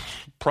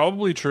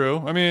 Probably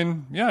true. I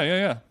mean,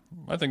 yeah.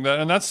 I think that,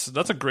 and that's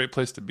a great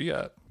place to be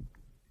at.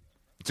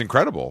 It's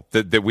incredible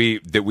that we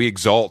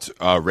exalt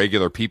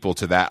regular people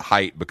to that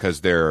height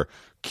because they're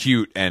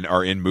cute and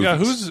are in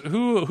movies. Yeah,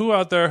 who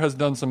out there has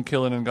done some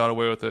killing and got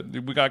away with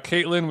it? We got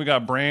Caitlyn, we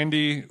got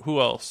Brandy. Who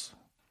else?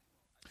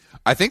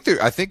 I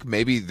think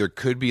maybe there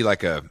could be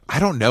like I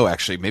don't know,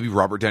 actually, maybe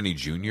Robert Downey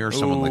Jr. or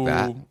someone like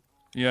that.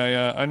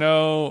 Yeah. I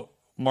know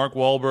Mark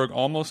Wahlberg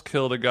almost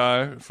killed a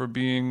guy for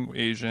being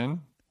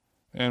Asian,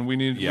 and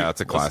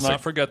that's a classic. Let's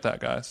not forget that,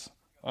 guys.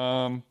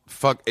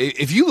 Fuck,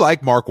 if you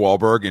like Mark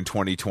Wahlberg in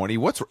 2020,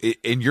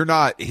 and you're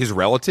not his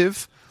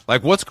relative,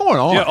 like, what's going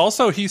on? Yeah.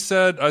 Also, he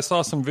said, I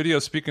saw some video,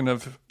 speaking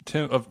of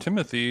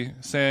Timothy,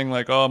 saying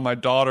like, "Oh, my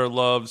daughter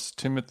loves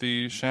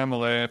Timothy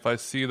Chalamet. If I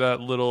see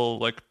that little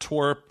like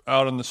twerp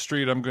out on the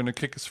street, I'm going to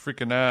kick his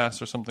freaking ass,"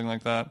 or something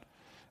like that.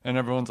 And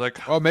everyone's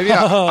like, "Oh, maybe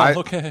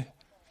okay."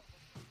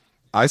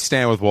 I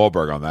stand with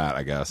Wahlberg on that.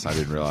 I guess I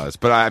didn't realize,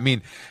 but I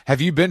mean, have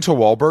you been to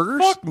Wahlburgers?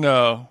 Fuck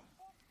no.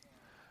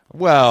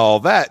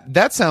 Well,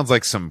 that sounds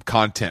like some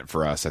content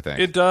for us, I think.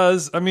 It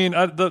does. I mean,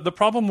 the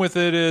problem with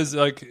it is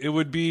like it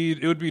would be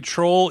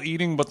troll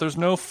eating, but there's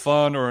no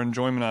fun or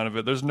enjoyment out of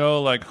it. There's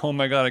no like, oh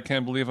my god, I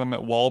can't believe I'm at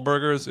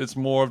Wahlburgers. It's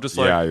more of just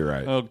like, yeah, you're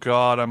right. Oh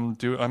god,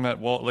 I'm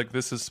at like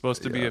this is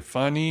supposed to be a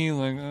funny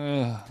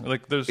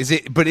like there's. Is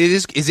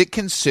it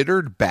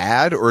considered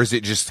bad, or is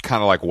it just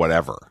kind of like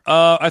whatever?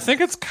 I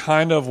think it's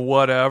kind of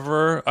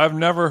whatever. I've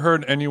never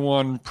heard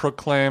anyone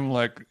proclaim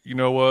like, you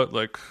know what,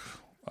 like,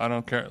 I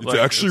don't care. It's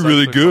actually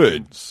really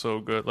good.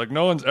 So good. Like,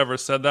 no one's ever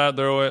said that.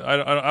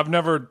 I've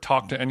never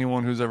talked to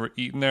anyone who's ever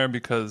eaten there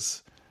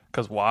because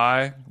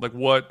why? Like,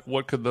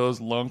 what could those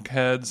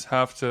lunkheads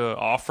have to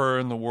offer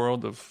in the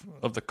world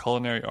of the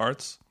culinary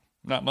arts?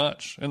 Not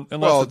much,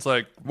 unless it's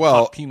like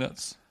hot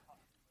peanuts.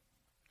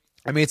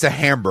 I mean, it's a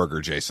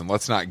hamburger, Jason.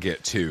 Let's not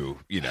get too,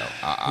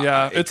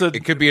 yeah,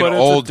 it could be an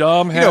old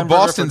dumb hamburger.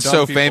 Boston's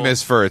so people.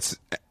 famous for its.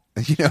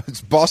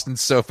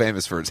 Boston's so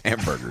famous for its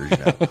hamburgers.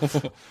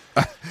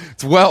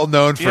 It's well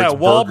known for its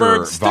Wahlberg,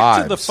 burger stick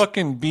vibes. to the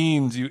fucking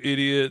beans, you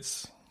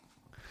idiots.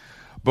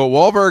 But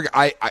Wahlberg,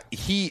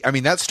 I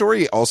mean, that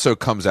story also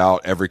comes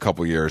out every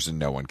couple years, and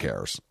no one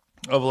cares.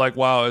 Of like,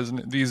 wow, isn't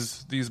it,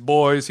 these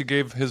boys? He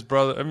gave his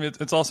brother. I mean,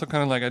 it's also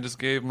kind of like, I just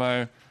gave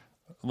my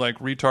like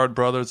retard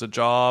brothers a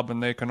job,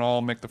 and they can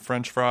all make the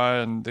French fry,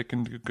 and they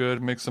can do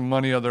good, make some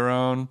money of their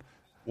own.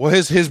 Well,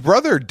 his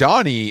brother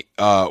Donnie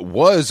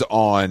was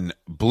on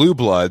Blue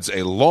Bloods,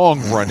 a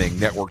long-running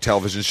network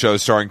television show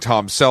starring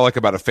Tom Selleck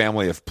about a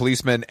family of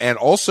policemen, and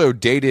also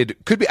I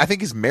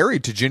think he's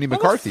married to Jenny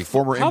McCarthy,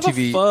 former MTV. How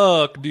the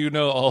fuck do you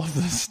know all of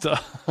this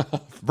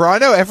stuff? Bro, I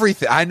know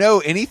everything. I know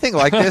anything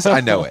like this, I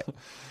know it.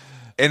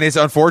 And it's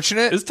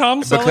unfortunate. Is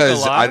Tom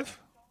Selleck alive?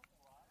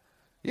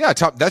 Yeah,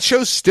 Tom, that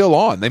show's still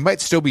on. They might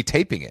still be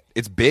taping it.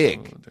 It's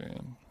big. Oh,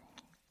 damn.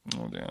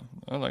 Oh damn,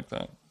 I like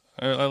that.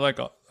 I like.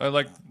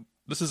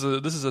 This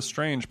is a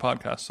strange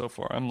podcast so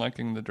far. I'm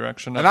liking the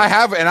direction. And I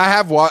have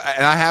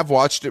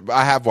watched it.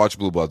 I have watched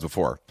Blue Bloods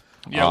before.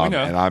 Yeah, we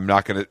know. And I'm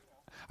not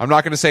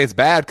gonna say it's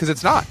bad because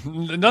it's not.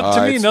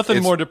 To me,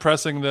 nothing more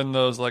depressing than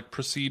those like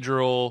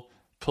procedural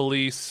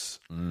police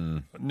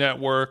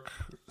network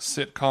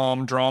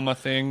sitcom drama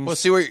things. Well,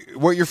 see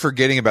what you're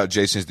forgetting about,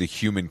 Jason, is the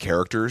human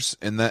characters.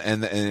 And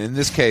in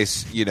this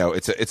case, you know,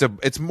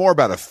 it's more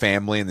about a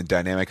family and the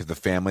dynamic of the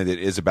family that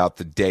is about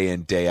the day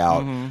in day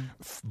out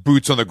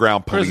boots on the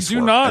ground police Chris, do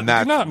work.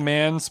 not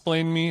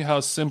mansplain me how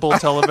simple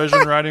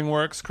television writing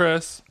works,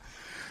 Chris.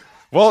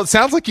 Well, it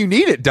sounds like you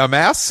need it,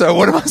 dumbass. So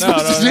what am I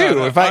supposed to do?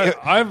 No. If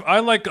I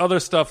like other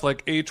stuff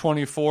like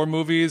A24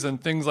 movies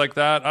and things like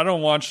that. I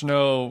don't watch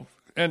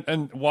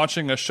and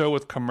watching a show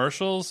with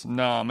commercials.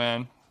 Nah,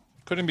 man,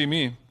 couldn't be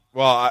me.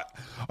 Well,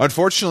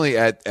 unfortunately,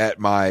 at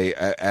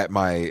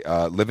my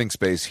living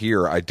space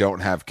here, I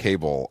don't have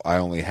cable. I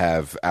only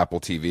have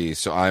Apple TV,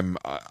 so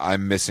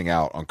I'm missing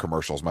out on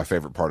commercials. My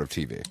favorite part of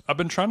TV. I've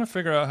been trying to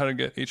figure out how to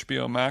get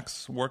HBO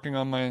Max working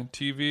on my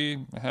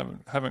TV. I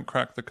haven't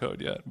cracked the code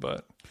yet,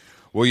 but.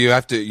 Well, you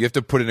have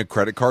to put in a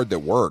credit card that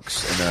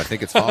works, and then I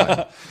think it's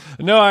fine.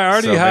 No, I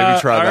already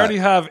have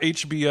that.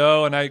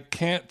 HBO, and I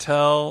can't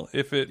tell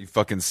if it. You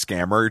fucking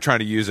scammer! You're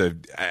trying to use a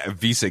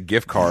Visa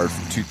gift card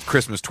to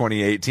Christmas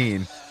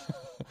 2018.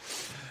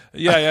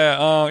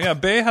 Yeah.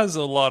 Bay has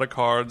a lot of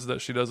cards that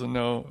she doesn't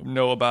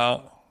know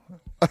about,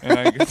 and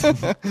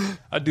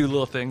I do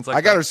little things like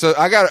I got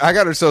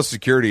her Social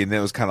Security, and then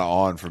it was kind of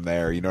on from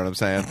there. You know what I'm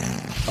saying?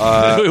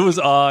 It was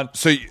on.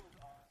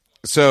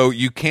 So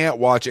you can't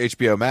watch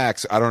HBO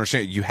Max. I don't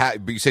understand.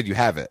 But you said you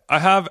have it. I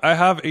have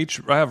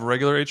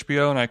regular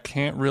HBO, and I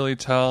can't really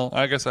tell.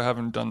 I guess I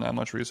haven't done that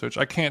much research.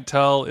 I can't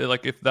tell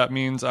if that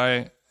means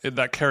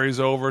that carries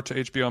over to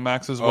HBO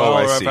Max as well,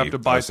 or if I have to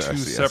buy two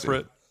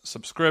separate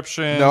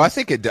subscriptions. No, I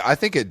think it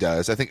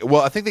does. I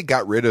think they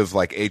got rid of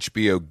like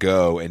HBO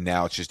Go, and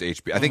now it's just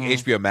HBO. I think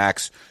HBO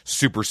Max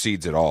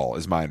supersedes it all,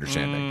 is my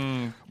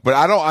understanding. But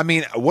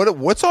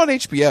what's on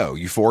HBO?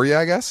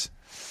 Euphoria, I guess.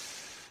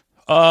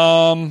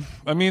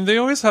 I mean, they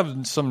always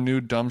have some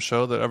new dumb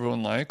show that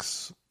everyone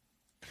likes.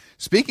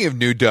 Speaking of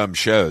new dumb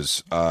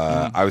shows,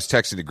 I was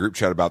texting a group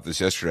chat about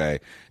this yesterday.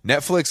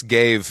 Netflix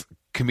gave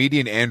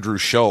comedian Andrew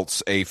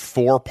Schultz a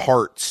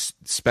 4-part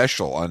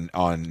special on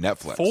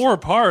Netflix. 4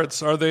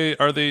 parts? Are they?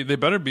 They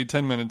better be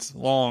 10 minutes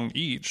long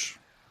each.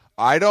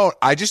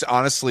 I just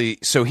honestly,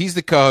 so he's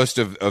the co-host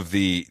of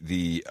the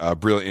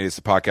Brilliant Idiots,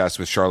 the podcast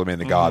with Charlamagne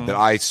the God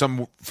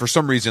that for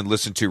some reason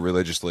listen to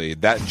religiously.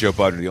 That and Joe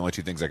Budden are the only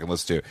 2 things I can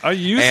listen to. I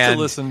used to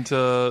listen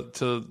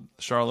to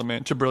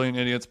Charlamagne, to Brilliant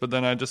Idiots, but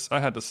then I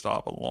had to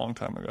stop a long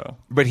time ago.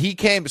 But he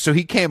came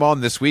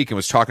on this week and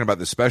was talking about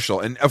the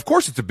special, and of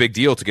course it's a big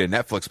deal to get a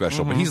Netflix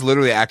special, but he's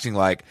literally acting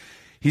like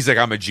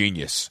I'm a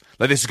genius.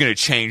 Like, this is going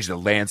to change the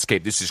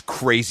landscape. This is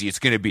crazy. It's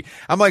going to be.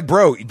 I'm like,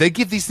 bro, they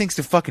give these things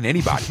to fucking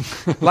anybody.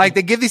 Like,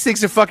 they give these things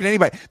to fucking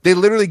anybody. They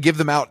literally give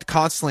them out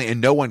constantly and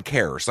no one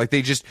cares. Like,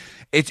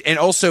 and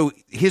also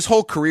his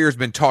whole career has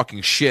been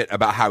talking shit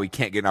about how he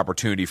can't get an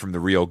opportunity from the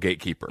real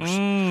gatekeepers.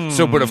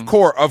 So, but of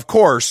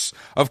course,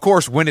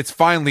 when it's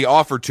finally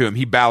offered to him,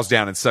 he bows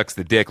down and sucks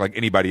the dick like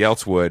anybody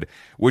else would,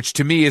 which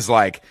to me is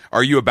like,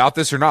 are you about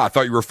this or not? I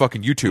thought you were a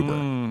fucking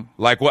YouTuber.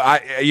 Like, well,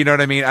 you know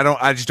what I mean?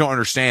 I just don't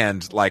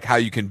understand like how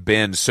you can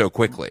bend so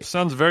quickly.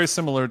 Sounds very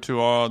similar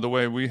to the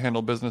way we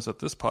handle business at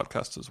this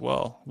podcast as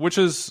well, which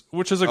is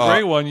a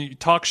great one. You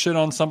talk shit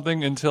on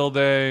something until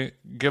they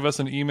give us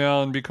an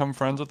email and become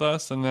friends with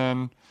us, and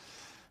then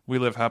we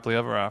live happily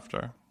ever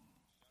after.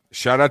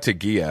 Shout out to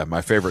Gia,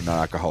 my favorite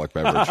non-alcoholic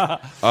beverage.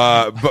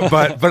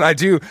 But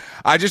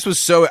I just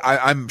was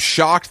I'm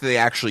shocked that they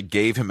actually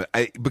gave him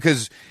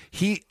because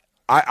he's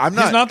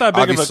not that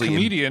big of a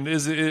comedian.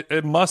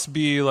 It must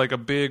be like a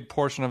big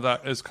portion of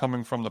that is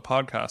coming from the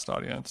podcast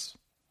audience.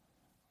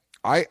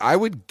 I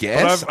would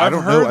guess. I've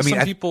heard some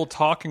people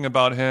talking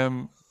about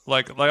him.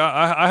 Like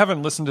I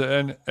haven't listened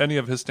to any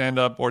of his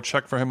stand-up or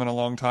checked for him in a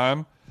long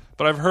time,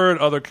 but I've heard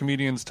other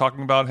comedians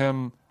talking about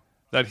him,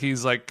 that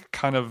he's like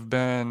kind of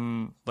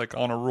been like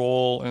on a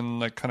roll and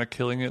like kind of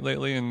killing it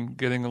lately and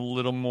getting a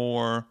little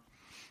more,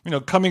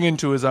 coming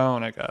into his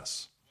own, I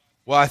guess.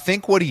 Well, I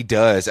think what he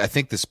does, and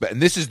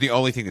this is the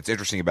only thing that's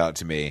interesting about it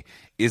to me,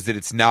 is that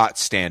it's not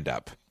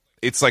stand-up.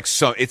 It's like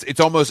it's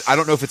almost, I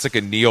don't know if it's like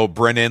a Neil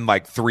Brennan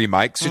like 3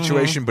 mic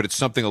situation, but it's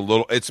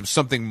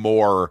something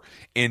more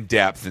in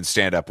depth than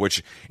stand up,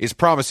 which is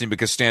promising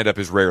because stand up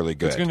is rarely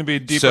good. It's going to be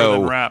deeper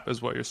than rap,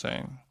 is what you're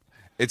saying.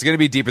 It's going to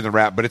be deeper than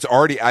rap, but it's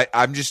already.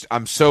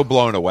 I'm so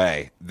blown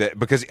away that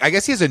because I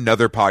guess he has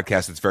another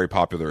podcast that's very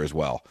popular as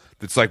well.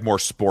 That's like more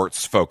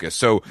sports focused.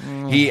 So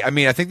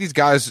I think these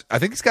guys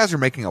are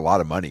making a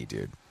lot of money,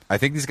 dude. I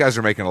think these guys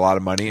are making a lot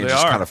of money and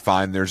kind of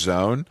find their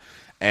zone.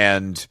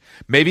 And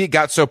maybe it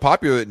got so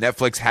popular that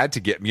Netflix had to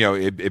get,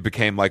 it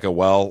became like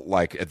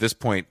at this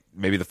point,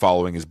 maybe the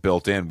following is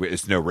built in.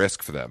 It's no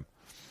risk for them.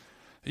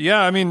 Yeah,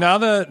 I mean, now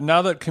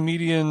that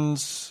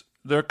comedians,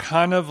 they're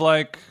kind of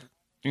like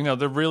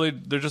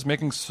they're just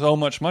making so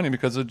much money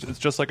because it's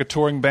just like a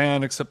touring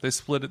band, except they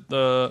split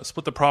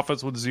the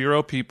profits with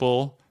 0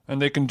 people,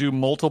 and they can do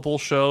multiple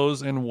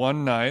shows in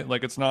one night.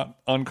 Like, it's not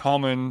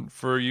uncommon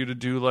for you to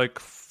do like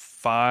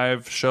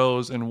 5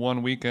 shows in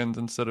one weekend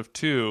instead of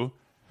 2.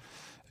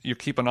 You're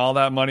keeping all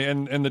that money,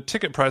 and the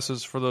ticket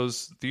prices for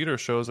those theater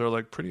shows are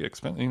like pretty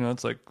expensive.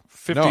 It's like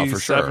 50, for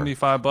sure.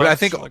 75 bucks, but I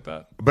think like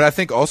that. But I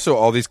think also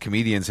all these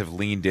comedians have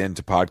leaned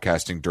into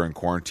podcasting during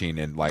quarantine,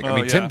 and like, I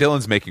mean, Tim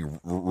Dillon's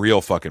making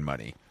real fucking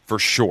money for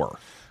sure.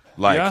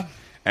 Like,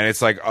 and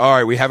it's like, all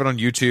right, we have it on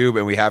YouTube,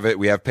 and we have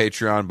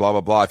Patreon, blah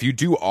blah blah. If you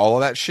do all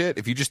of that shit,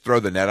 if you just throw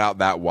the net out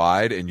that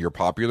wide and you're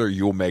popular,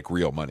 you'll make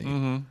real money.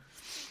 Mm-hmm.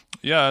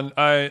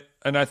 Yeah,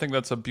 and I think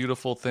that's a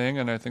beautiful thing,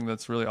 and I think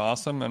that's really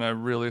awesome, and I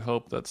really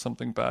hope that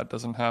something bad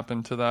doesn't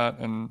happen to that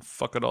and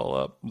fuck it all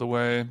up the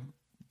way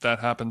that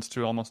happens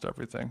to almost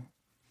everything.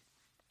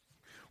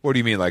 What do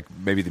you mean, like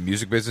maybe the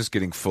music business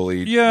getting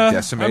fully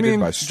decimated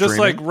by streaming? Just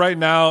like right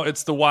now,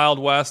 it's the Wild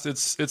West.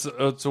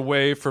 It's a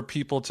way for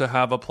people to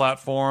have a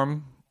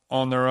platform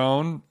on their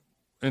own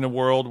in a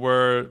world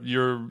where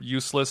you're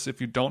useless if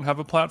you don't have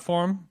a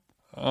platform.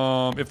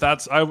 If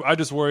that's, I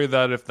just worry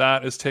that if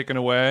that is taken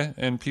away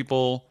and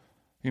people,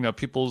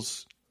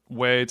 people's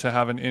way to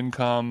have an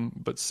income,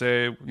 but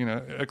say,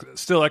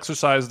 still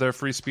exercise their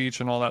free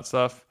speech and all that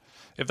stuff,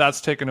 if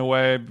that's taken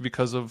away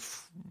because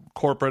of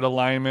corporate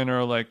alignment,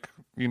 or like,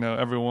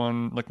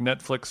 everyone, like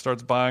Netflix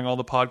starts buying all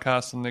the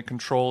podcasts and they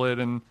control it,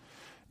 and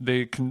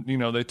they can,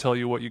 they tell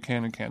you what you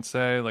can and can't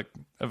say, like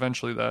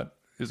eventually that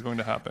is going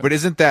to happen. But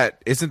isn't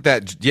that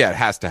it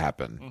has to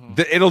happen.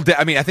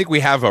 Mm-hmm. I think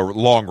we have a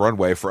long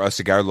runway for us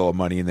to get our little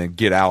money and then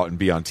get out and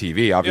be on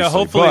TV, obviously. Yeah,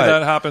 hopefully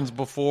that happens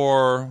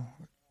before,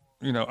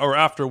 or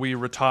after we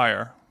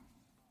retire,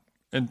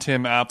 and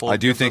Tim Apple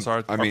gives us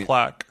our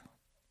plaque.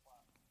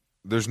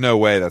 There's no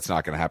way that's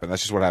not going to happen.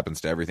 That's just what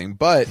happens to everything.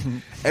 But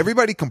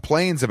everybody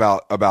complains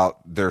about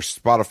their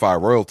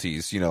Spotify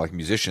royalties, like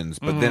musicians.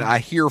 But then I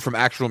hear from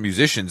actual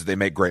musicians they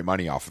make great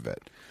money off of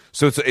it.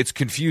 So it's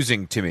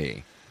confusing to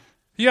me.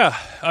 Yeah,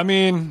 I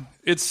mean,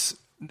 it's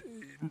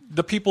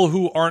the people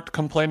who aren't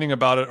complaining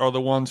about it are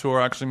the ones who are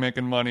actually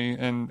making money,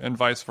 and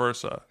vice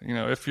versa.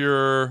 If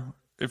you're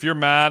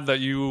mad that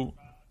you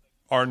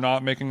are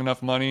not making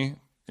enough money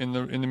in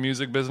the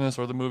music business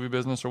or the movie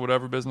business or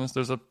whatever business,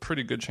 there's a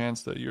pretty good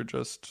chance that you're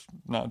just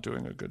not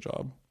doing a good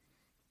job.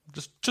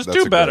 Just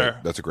do better.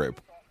 That's a great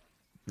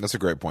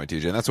point,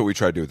 TJ. And that's what we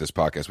try to do with this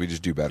podcast. We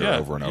just do better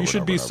over and over. You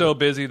should be so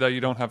busy that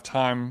you don't have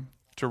time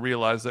to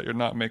realize that you're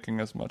not making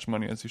as much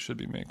money as you should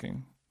be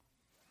making.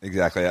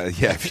 Exactly.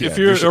 If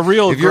you're a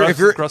real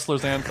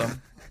Grustler's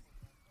Anthem.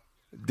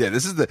 Yeah,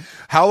 this is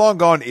how long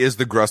gone is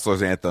the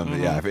Grustler's Anthem?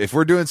 Mm-hmm. Yeah, if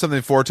we're doing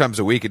something 4 times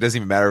a week, it doesn't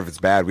even matter if it's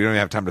bad. We don't even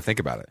have time to think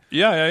about it.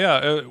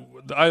 Yeah.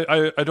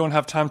 I don't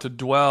have time to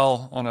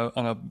dwell on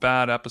a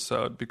bad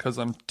episode because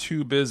I'm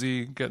too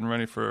busy getting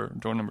ready for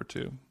door number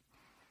 2.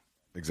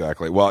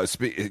 Exactly. Well,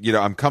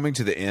 I'm coming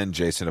to the end,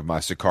 Jason, of my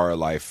Sakara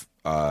life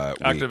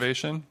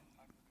activation. Week.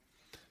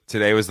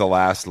 Today was the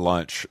last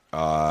lunch,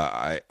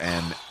 talking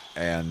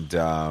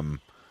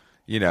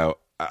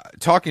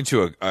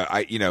to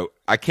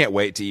I can't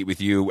wait to eat with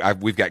you.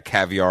 We've got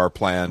caviar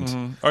planned.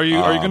 Mm-hmm. Are you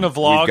going to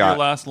vlog your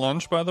last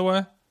lunch, by the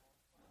way?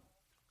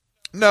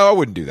 No, I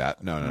wouldn't do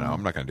that. No.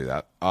 I'm not going to do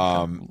that.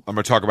 I'm going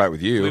to talk about it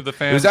with you. Leave the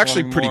fans it was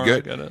actually pretty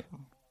good. Get it.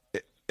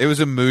 It was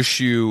a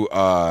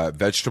mushu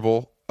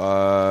vegetable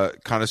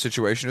kind of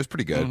situation. It was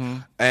pretty good. Mm-hmm.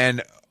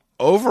 And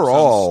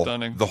overall,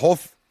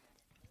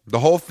 the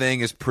whole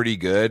thing is pretty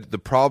good. The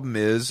problem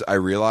is, I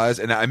realize,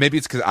 and maybe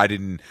it's because I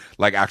didn't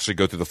actually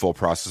go through the full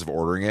process of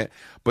ordering it,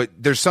 but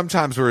there's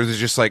sometimes where it's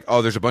just like,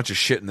 oh, there's a bunch of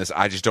shit in this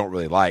I just don't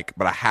really like,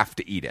 but I have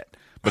to eat it.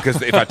 Because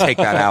if I take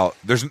that out,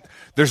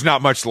 there's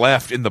not much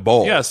left in the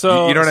bowl. Yeah,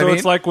 so you know what I mean?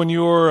 It's like when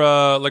you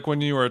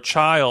were a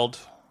child,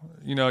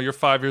 you're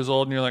 5 years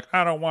old and you're like,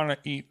 I don't want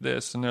to eat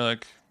this, and they're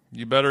like,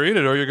 you better eat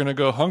it or you're going to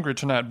go hungry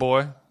tonight,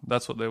 boy.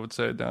 That's what they would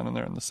say down in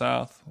there in the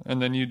South. And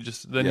then you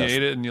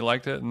ate it and you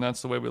liked it, and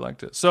that's the way we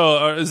liked it.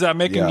 So is that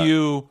making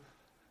you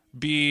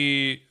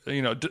be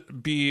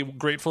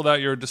grateful that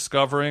you're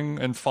discovering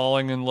and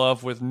falling in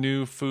love with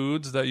new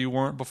foods that you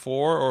weren't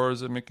before, or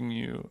is it making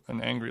you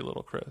an angry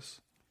little Chris?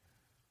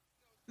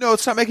 No,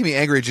 it's not making me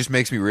angry. It just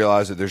makes me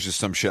realize that there's just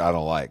some shit I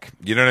don't like.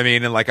 You know what I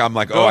mean? And I'm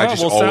like, I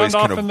just we'll always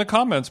sound off in the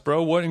comments,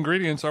 bro. What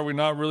ingredients are we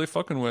not really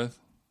fucking with?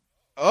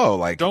 Oh,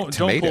 don't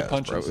tomatoes, pull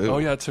punches. Bro. Oh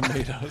yeah,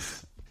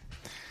 tomatoes.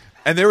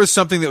 And there was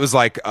something that was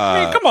like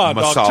come on,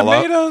 masala. Dog.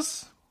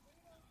 Tomatoes.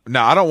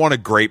 No, I don't want a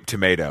grape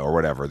tomato or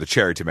whatever. The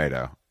cherry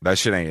tomato. That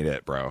shit ain't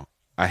it, bro.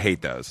 I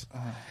hate those.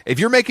 If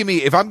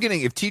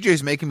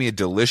TJ's making me a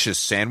delicious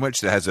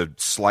sandwich that has a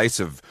slice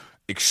of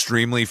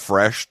extremely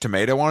fresh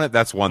tomato on it,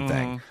 that's one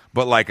thing.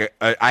 But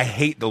I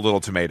hate the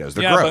little tomatoes.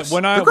 They're gross. But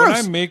when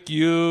I make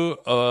you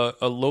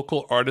a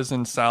local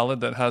artisan salad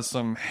that has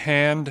some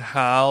hand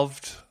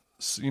halved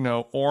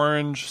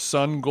orange,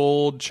 sun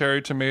gold,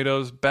 cherry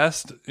tomatoes,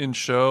 best in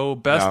show,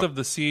 best No. of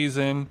the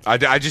season.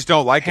 I just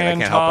don't like it. I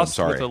Hand can't help it. I'm tossed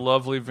sorry. with a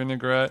lovely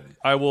vinaigrette.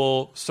 I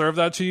will serve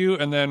that to you,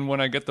 and then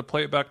when I get the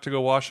plate back to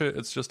go wash it,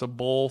 it's just a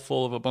bowl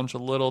full of a bunch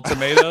of little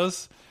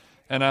tomatoes.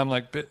 And I'm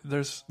like,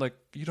 there's like,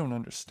 you don't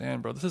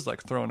understand, bro. This is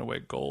like throwing away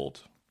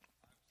gold.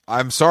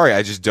 I'm sorry,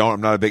 I just don't.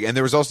 I'm not a big. And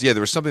there was also, there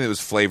was something that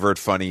was flavored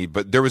funny,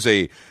 but there was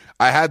I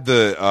had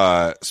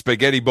the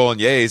spaghetti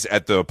bolognese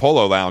at the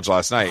Polo Lounge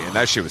last night, and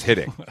that shit was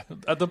hitting.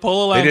 At the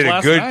Polo Lounge did a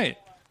last good- night.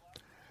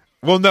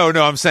 Well, no,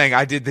 I'm saying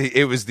I did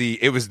it was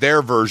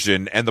their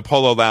version, and the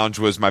Polo Lounge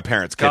was my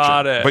parents' kitchen.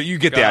 Got it. But you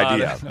get the Got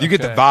idea. it. You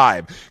get the Okay.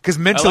 vibe. Because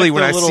mentally, I like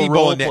when the I little see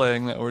role bolognese,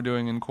 playing that we're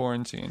doing in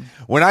quarantine.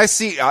 when I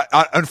see,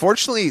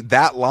 unfortunately,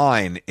 that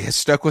line has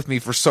stuck with me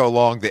for so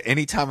long that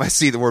anytime I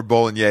see the word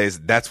bolognese,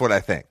 that's what I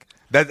think.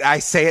 That I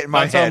say it in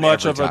my That's head. how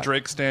much every of a time.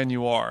 Drake stan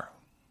you are.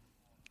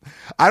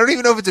 I don't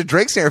even know if it's a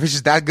Drake star, if it's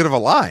just that good of a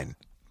line.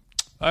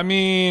 I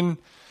mean,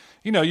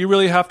 you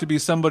really have to be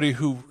somebody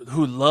who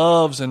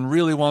loves and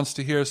really wants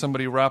to hear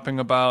somebody rapping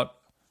about,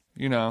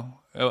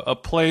 a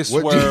place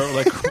What do where you-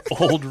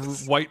 like old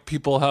white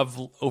people have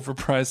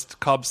overpriced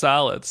Cobb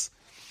salads.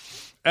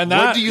 And What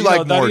that do you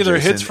like that more, either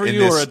Jason, hits for in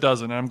you or this- it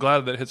doesn't. And I'm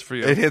glad that it hits for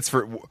you. It hits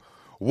for.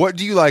 What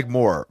do you like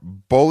more,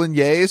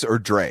 bolognese or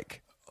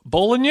Drake?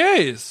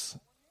 Bolognese.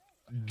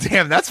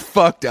 Damn, that's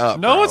fucked up.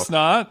 No,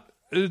 bro.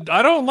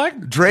 I don't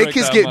like Drake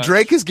that much.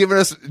 Drake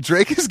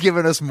has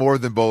given us more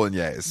than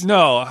bolognese.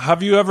 No,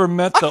 have you ever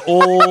met the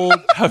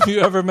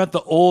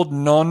old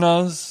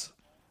nonnas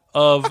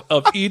of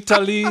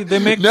Italy? They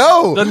make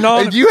No, the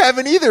non- you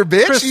haven't either,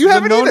 bitch. Chris, you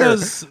haven't either.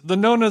 the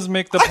nonnas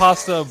make the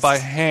pasta by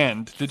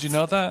hand. Did you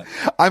know that?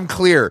 I'm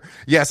clear.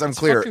 Yes, I'm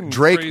clear. Fucking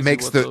Drake crazy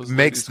makes what the those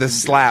makes ladies the can do.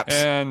 slaps,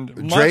 and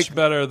much Drake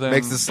better than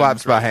makes the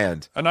slaps than by Drake.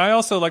 hand. And I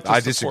also like to I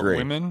support disagree.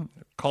 women.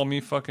 Call me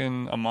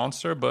fucking a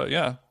monster, but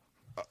yeah.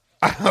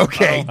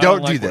 Okay, I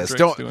don't do like what this. Drake's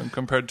Don't doing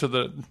compared to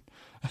the.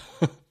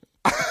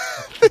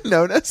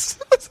 notice.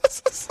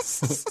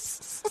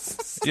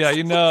 Yeah,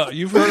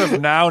 you've heard of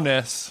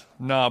nowness.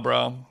 Nah,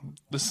 bro.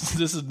 This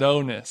is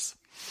no-ness.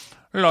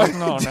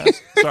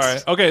 No-ness. Sorry.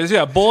 Okay, so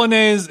yeah,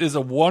 bolognese is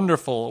a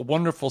wonderful,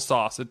 wonderful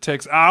sauce. It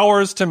takes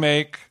hours to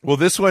make. Well,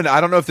 this one,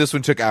 I don't know if this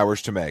one took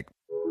hours to make.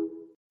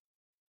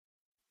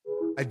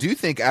 I do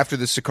think after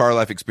the Cigar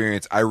Life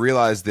experience, I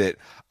realized that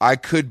I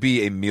could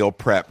be a meal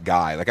prep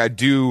guy. Like it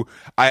tastes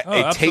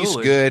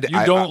Absolutely. good. You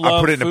I don't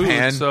put it in food, a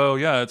pan. so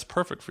yeah, it's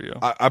perfect for you.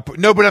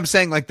 No, but I'm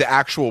saying like the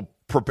actual,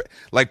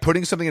 like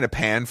putting something in a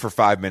pan for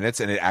 5 minutes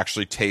and it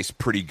actually tastes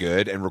pretty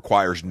good and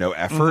requires no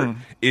effort Mm-hmm.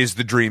 is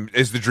the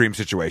dream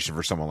situation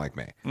for someone like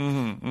me.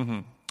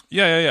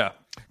 Yeah.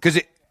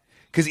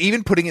 Because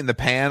even putting it in the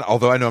pan,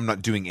 although I know I'm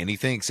not doing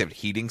anything except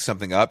heating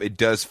something up, it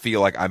does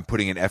feel like I'm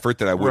putting an effort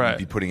that I wouldn't Right.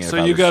 be putting in. So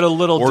if I you was got a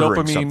little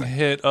ordering dopamine something.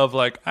 hit of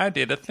like, I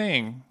did a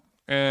thing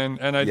and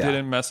I Yeah.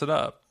 didn't mess it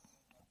up.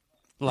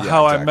 Yeah,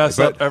 How I exactly. mess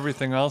But- up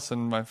everything else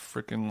in my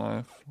freaking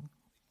life.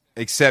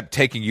 Except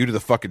taking you to the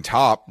fucking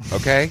top,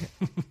 okay?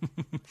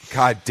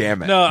 God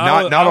damn it! No,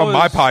 not on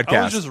my podcast.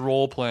 I was just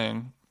role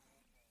playing.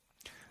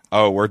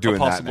 Oh, we're doing that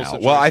possible now.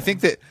 situation. Well, I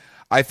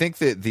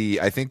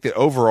think that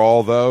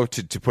overall, though,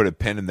 to put a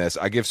pin in this,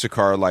 I give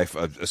Cigar Life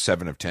a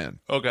 7 of 10.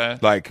 Okay.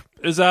 Like,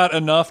 Is that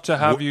enough to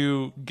have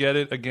you get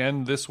it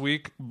again this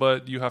week,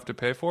 but you have to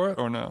pay for it,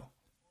 or no?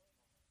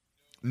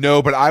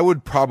 no, but I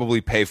would probably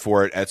pay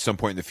for it at some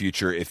point in the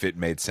future if it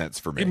made sense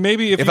for me.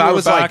 Maybe if you I were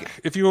was back, like,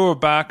 if you were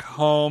back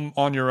home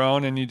on your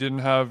own and you didn't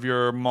have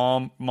your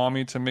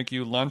mommy to make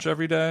you lunch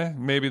every day,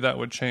 maybe that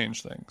would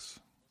change things.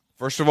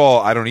 first of all,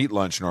 I don't eat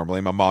lunch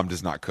normally. My mom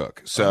does not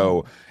cook,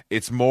 so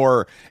it's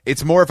more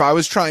if I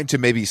was trying to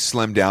maybe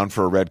slim down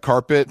for a red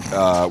carpet.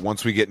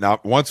 Once we get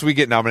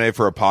nominated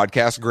for a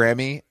podcast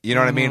Grammy, you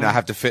know what I mean. I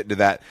have to fit into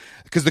that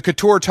because the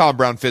couture Tom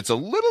Brown fits a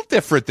little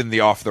different than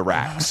the off the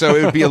rack, so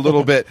it would be a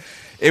little bit.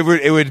 It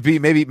would be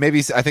maybe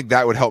I think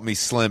that would help me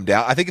slim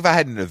down. I think if I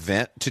had an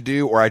event to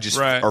do, or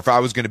if I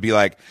was going to be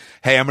like,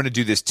 hey, I'm going to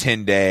do this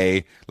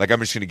 10-day, like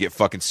I'm just going to get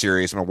fucking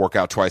serious. I'm going to work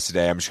out twice a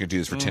day. I'm just going to do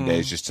this for 10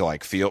 days just to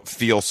like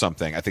feel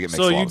something. I think it makes.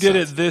 So a lot you of did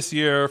sense. it this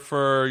year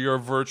for your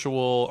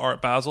virtual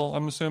Art Basel,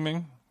 I'm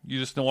assuming. You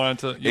just wanted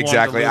to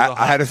Exactly. Wanted to lose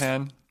I had hot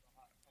pan.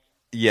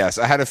 Yes,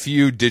 I had a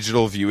few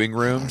digital viewing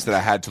rooms that I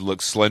had to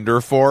look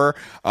slender for.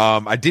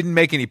 I didn't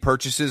make any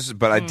purchases,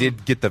 but I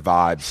did get the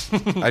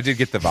vibes. I did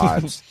get the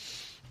vibes.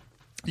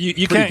 You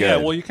pretty can't. Yeah,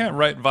 good. well, you can't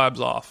write vibes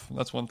off.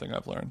 That's one thing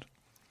I've learned.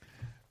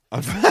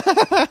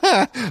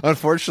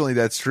 Unfortunately,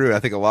 that's true. I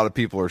think a lot of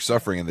people are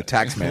suffering, and the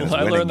tax man is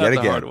I winning learned that yet the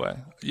again. hard way.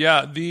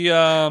 Yeah, the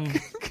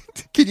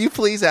Can you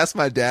please ask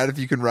my dad if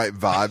you can write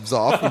vibes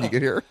off when you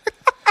get here?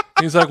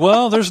 he's like,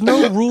 well, there's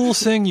no rule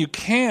saying you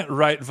can't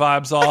write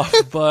vibes off,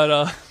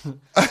 but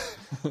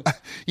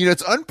You know,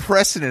 it's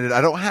unprecedented.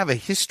 I don't have a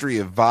history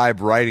of vibe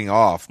writing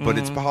off, but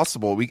it's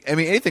possible.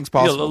 Anything's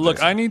yeah, possible. look,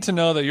 Jason. I need to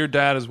know that your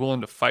dad is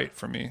willing to fight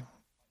for me.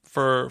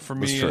 For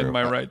me true. and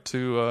my right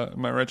to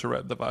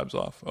write the vibes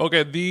off.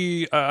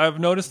 Okay, I've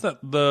noticed that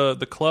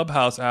the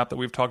Clubhouse app that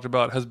we've talked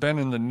about has been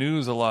in the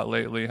news a lot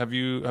lately. Have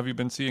you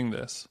been seeing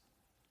this?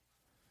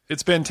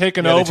 it's been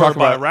taken Yeah, they over talk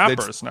by about it.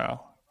 rappers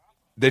now.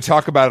 They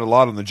talk about it a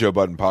lot on the Joe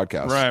Budden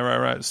podcast.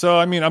 Right. So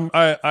I mean,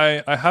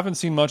 I haven't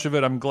seen much of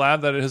it. I'm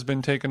glad that it has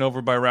been taken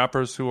over by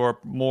rappers who are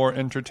more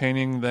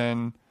entertaining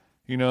than,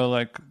 you know,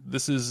 like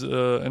this is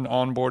an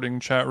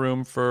onboarding chat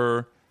room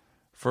for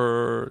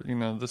you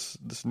know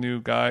this new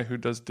guy who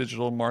does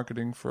digital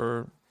marketing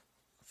for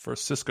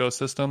Cisco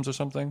Systems or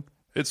something.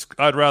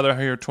 I'd rather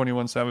hear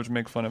 21 Savage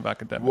make fun of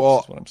academics. Well,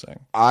 is what I'm saying.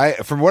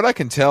 From what I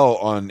can tell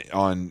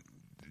on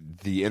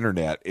the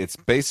internet, it's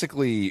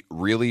basically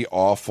really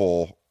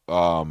awful,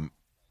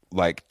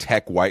 like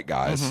tech white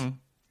guys. Mm-hmm.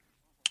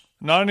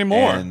 Not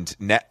anymore. And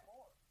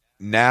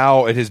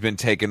now it has been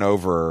taken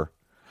over,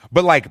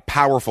 but like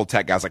powerful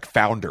tech guys, like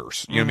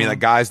founders. You know what I mean? Like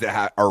guys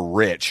that are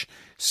rich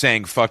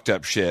saying fucked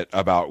up shit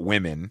about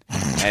women,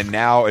 and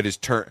now it is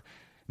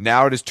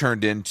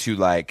turned into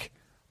like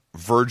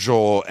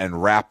Virgil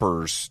and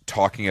rappers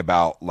talking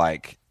about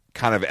like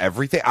kind of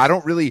everything.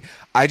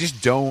 I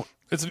just don't.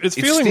 It's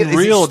feeling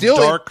real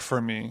dark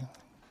for me.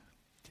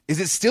 Is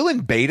it still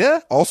in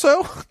beta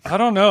also? I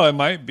don't know. It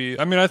might be.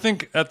 I mean, I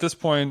think at this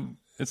point,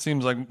 it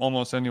seems like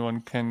almost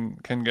anyone can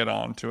get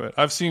on to it.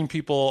 I've seen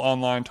people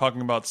online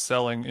talking about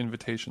selling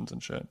invitations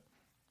and shit.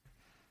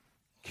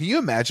 Can you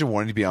imagine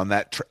wanting to be on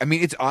that? I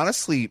mean, it's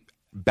honestly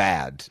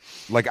bad.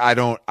 Like, I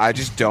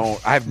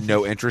have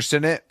no interest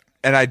in it.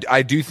 And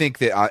I do think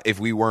that if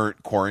we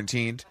weren't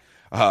quarantined,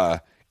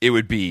 it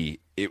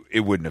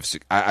wouldn't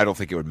have, I don't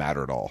think it would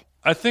matter at all.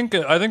 I think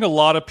a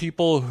lot of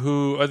people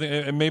who,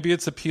 maybe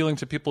it's appealing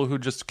to people who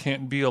just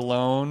can't be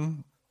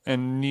alone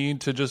and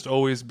need to just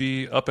always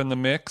be up in the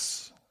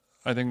mix.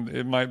 I think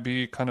it might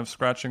be kind of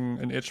scratching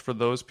an itch for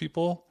those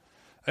people.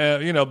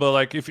 You know, but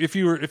like if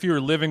you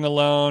were living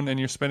alone and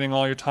you're spending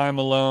all your time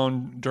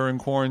alone during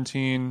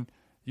quarantine,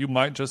 you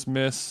might just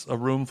miss a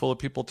room full of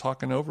people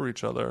talking over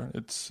each other.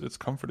 It's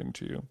comforting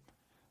to you.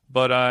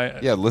 But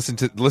listen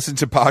to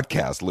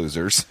podcast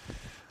losers.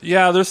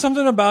 Yeah, there's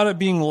something about it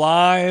being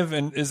live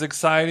and is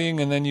exciting,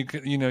 and then you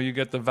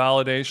get the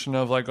validation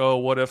of like, oh,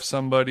 what if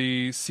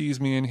somebody sees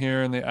me in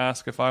here and they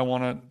ask if I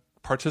want to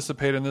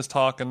participate in this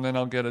talk, and then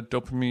I'll get a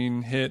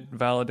dopamine hit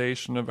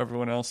validation of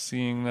everyone else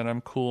seeing that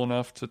I'm cool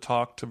enough to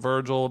talk to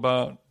Virgil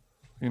about,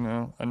 you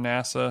know, a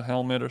NASA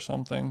helmet or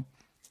something.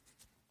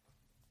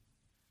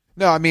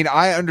 No, I mean,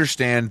 I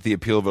understand the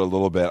appeal of it a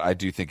little bit. I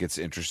do think it's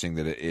interesting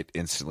that it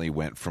instantly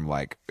went from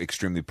like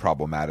extremely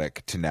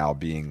problematic to now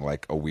being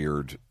like a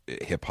weird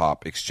hip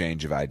hop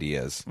exchange of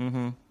ideas.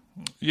 Mm-hmm.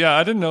 Yeah,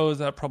 I didn't know it was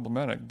that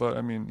problematic, but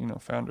I mean, you know,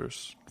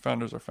 founders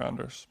are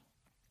founders.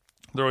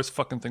 They're always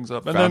fucking things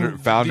up.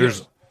 And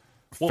founders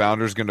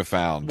gonna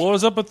found. What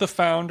was up with the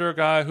founder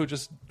guy who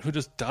just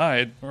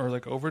died or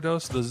like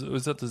overdosed?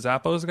 Was that the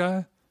Zappos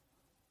guy?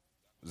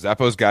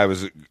 Zappos guy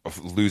was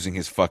losing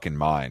his fucking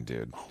mind,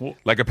 dude.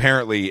 Like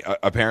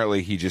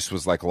apparently he just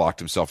was like locked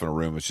himself in a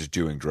room, was just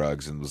doing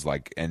drugs and was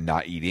like and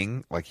not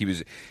eating. Like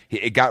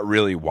it got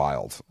really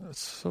wild. That's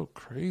so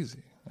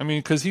crazy. I mean,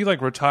 because he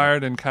like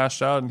retired and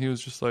cashed out, and he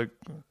was just like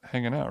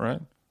hanging out,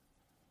 right?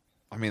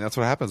 I mean, that's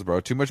what happens,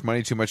 bro. Too much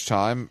money, too much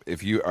time.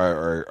 If you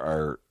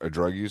are a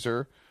drug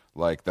user,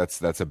 like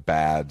that's a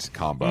bad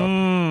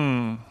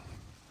combo.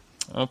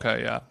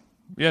 Okay, yeah.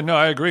 Yeah, no,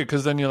 I agree.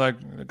 Because then you're like,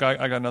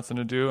 I got nothing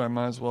to do. I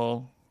might as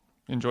well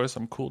enjoy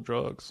some cool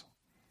drugs.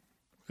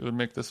 It would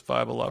make this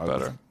vibe a lot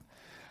better.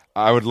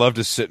 I would love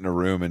to sit in a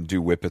room and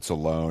do whippets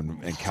alone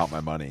and count my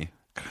money.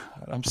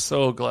 God, I'm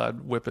so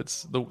glad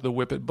whippets, the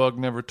whippet bug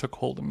never took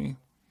hold of me.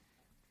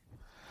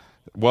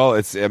 Well,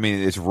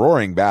 it's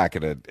roaring back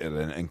at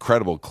an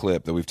incredible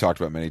clip that we've talked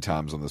about many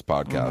times on this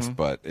podcast,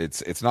 but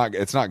it's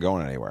not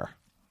going anywhere.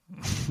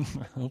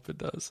 I hope it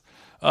does.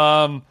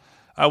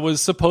 I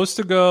was supposed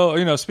to go,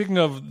 you know, speaking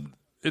of,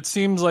 it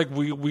seems like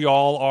we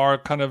all are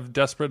kind of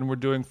desperate and we're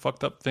doing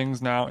fucked up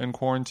things now in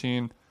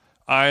quarantine.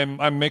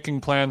 I'm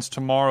making plans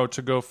tomorrow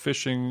to go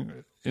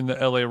fishing in the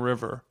LA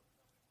River.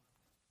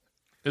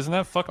 Isn't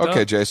that fucked up?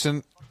 Okay,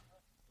 Jason.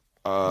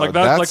 Like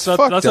that's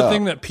a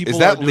thing that people Is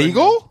that are doing.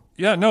 legal?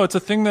 Yeah, no, it's a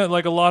thing that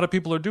like a lot of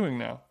people are doing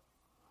now.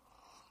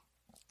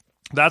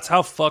 That's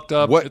how fucked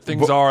up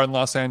things are in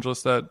Los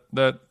Angeles,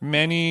 that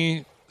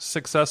many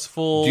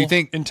successful,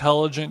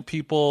 intelligent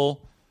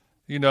people,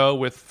 you know,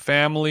 with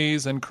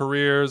families and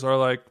careers are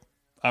like,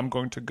 I'm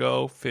going to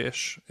go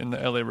fish in the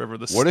LA River,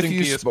 the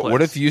stinkiest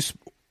place.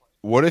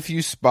 What if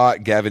you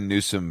spot Gavin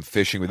Newsom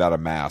fishing without a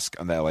mask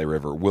on the LA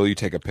River? Will you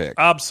take a pic?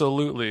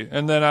 Absolutely.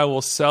 And then I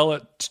will sell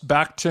it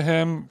back to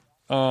him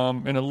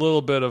in a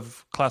little bit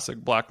of classic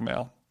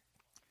blackmail.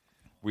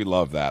 We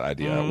love that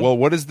idea. Well,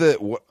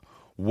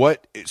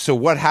 so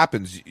what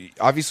happens?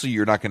 Obviously,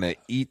 you're not going to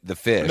eat the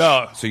fish.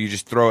 No. So you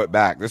just throw it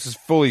back. This is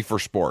fully for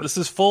sport. This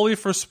is fully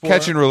for sport.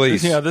 Catch and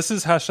release. Yeah, this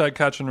is hashtag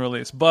catch and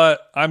release.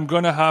 But I'm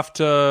going to have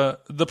to...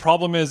 The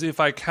problem is if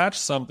I catch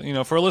something... You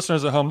know, for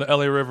listeners at home, the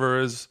LA River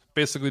is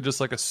basically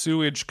just like a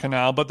sewage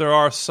canal, but there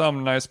are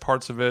some nice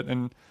parts of it,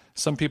 and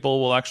some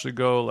people will actually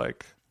go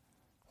like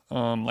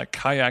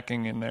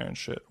kayaking in there and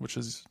shit, which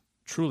is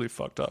truly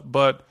fucked up.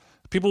 But...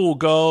 people will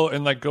go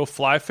and like go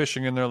fly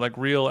fishing, and they're like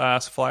real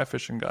ass fly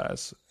fishing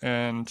guys.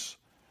 And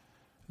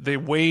they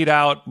wade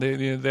out.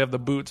 They have the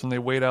boots and they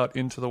wade out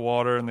into the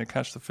water and they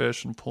catch the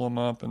fish and pull them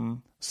up.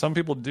 And some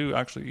people do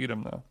actually eat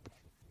them though.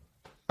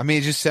 I mean,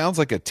 it just sounds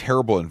like a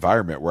terrible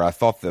environment where I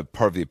thought the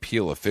part of the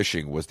appeal of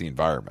fishing was the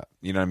environment.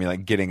 You know what I mean?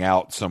 Like getting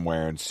out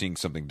somewhere and seeing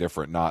something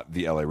different, not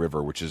the LA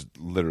River, which is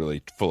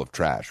literally full of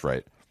trash,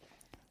 right?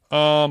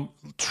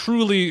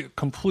 Truly,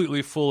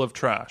 completely full of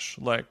trash,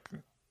 like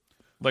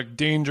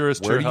dangerous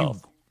to your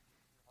health.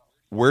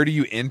 Where do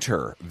you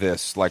enter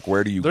this? Like,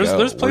 where do you go?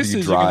 There's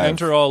places you can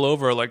enter all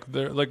over. Like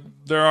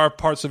there are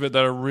parts of it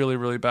that are really,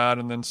 really bad,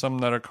 and then some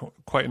that are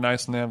quite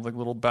nice, and they have like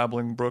little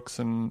babbling brooks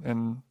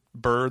and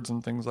birds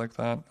and things like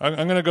that.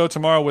 I'm gonna go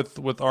tomorrow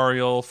with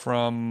Ariel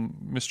from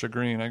Mr.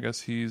 Green. I guess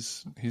he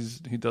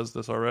does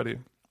this already.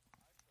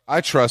 I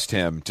trust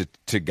him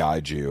to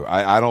guide you.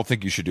 I don't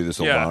think you should do this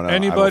alone.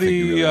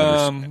 Anybody,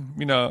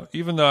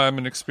 even though I'm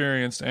an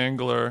experienced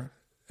angler,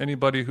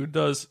 anybody who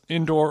does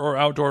indoor or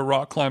outdoor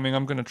rock climbing,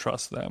 I'm going to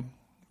trust them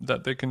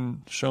that they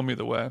can show me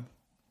the way.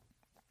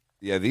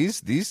 Yeah,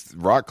 these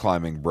rock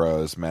climbing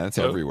bros, man, it's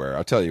everywhere.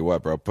 I'll tell you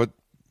what, bro.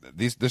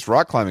 This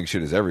rock climbing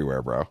shit is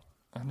everywhere, bro.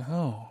 I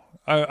know.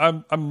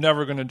 I'm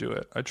never going to do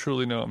it. I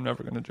truly know I'm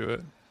never going to do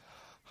it.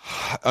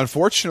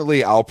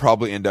 Unfortunately, I'll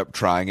probably end up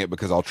trying it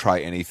because I'll try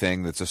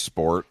anything that's a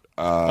sport.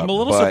 I'm a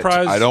little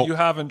surprised you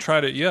haven't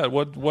tried it yet.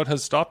 What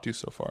has stopped you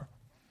so far?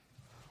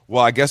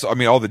 Well, I guess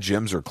all the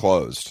gyms are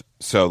closed,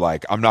 so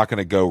like I'm not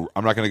gonna go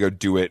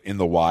do it in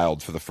the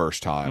wild for the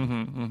first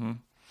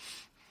time.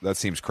 That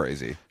seems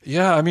crazy.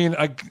 Yeah, I mean,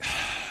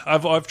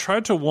 I've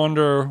tried to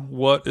wonder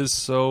what is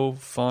so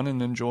fun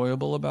and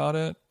enjoyable about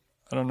it.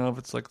 I don't know if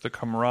it's like the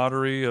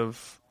camaraderie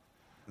of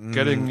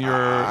getting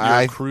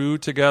your crew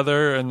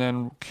together and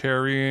then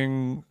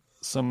carrying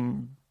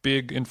some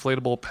big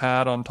inflatable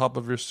pad on top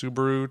of your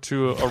Subaru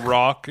to a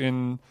rock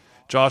in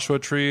Joshua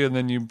Tree, and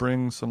then you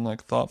bring some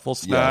like thoughtful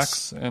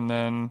snacks, and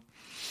then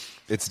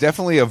it's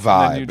definitely a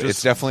vibe.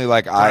 It's definitely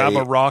like grab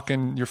a rock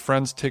and your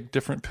friends take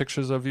different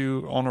pictures of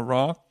you on a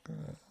rock,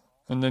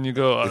 and then you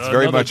go. It's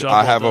very much.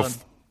 I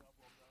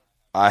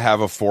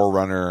have a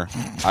Forerunner.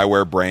 I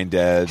wear Brain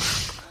Dead.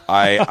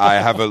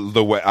 I have a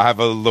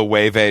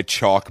Loewe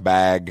chalk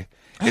bag.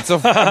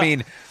 I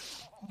mean,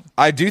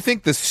 I do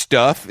think the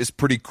stuff is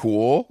pretty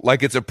cool. Like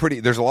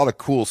there's a lot of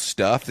cool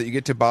stuff that you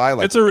get to buy.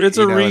 Like it's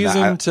a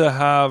reason to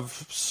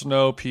have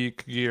Snow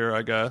Peak gear,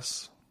 I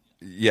guess.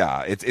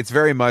 Yeah, it's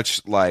very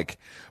much like,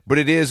 but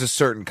it is a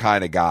certain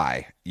kind of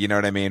guy. You know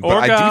what I mean? But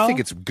I do think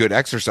it's good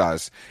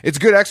exercise. It's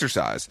good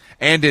exercise,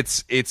 and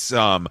it's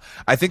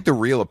I think the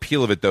real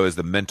appeal of it though is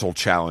the mental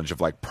challenge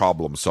of like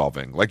problem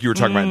solving, like you were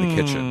talking about in the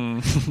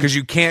kitchen, because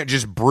you can't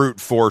just brute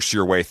force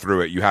your way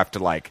through it. You have to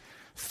like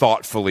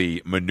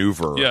thoughtfully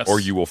maneuver, or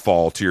you will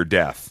fall to your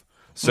death.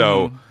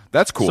 So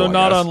that's cool. So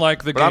not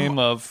unlike the game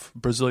of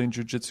Brazilian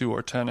Jiu-Jitsu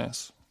or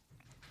tennis.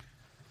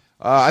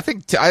 I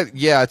think, to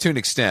an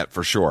extent,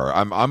 for sure.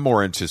 I'm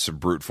more into some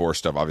brute force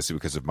stuff, obviously,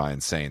 because of my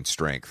insane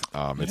strength.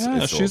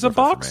 She's a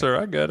boxer.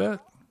 I get it.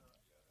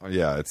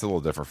 Yeah, it's a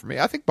little different for me.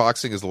 I think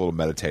boxing is a little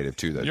meditative,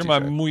 too. You're my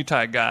Muay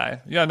Thai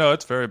guy. Yeah, no,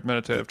 it's very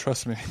meditative.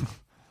 Trust me.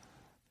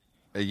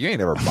 Hey, you ain't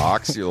never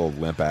boxed, you little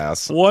limp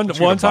ass. One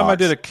time I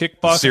did a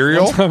kickboxing.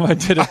 Cereal? One time I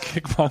did a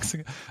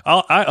kickboxing.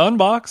 I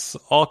unbox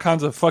all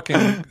kinds of fucking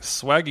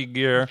swaggy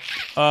gear.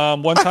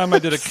 One time I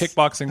did a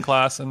kickboxing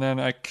class, and then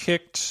I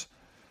kicked...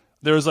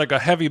 There was like a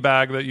heavy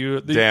bag that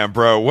you... Damn,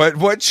 bro.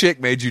 What chick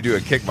made you do a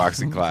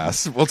kickboxing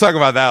class? We'll talk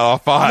about that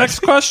offline. Next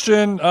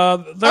question.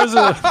 There's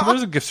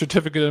a gift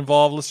certificate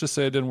involved. Let's just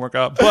say it didn't work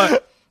out.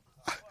 But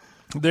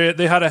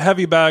they had a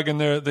heavy bag, and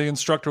the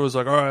instructor was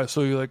like, all right,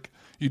 so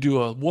you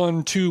do a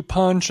 1-2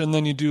 punch, and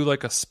then you do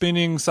like a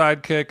spinning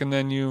side kick, and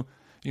then you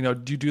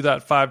do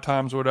that 5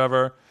 times or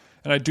whatever.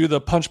 And I do the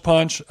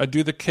punch, I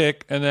do the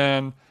kick, and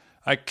then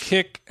I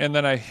kick, and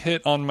then I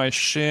hit on my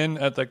shin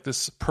at like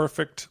this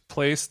perfect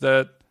place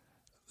that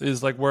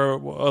is like where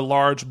a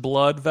large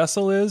blood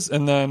vessel is,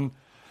 and then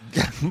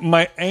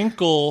my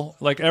ankle,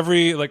 like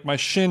my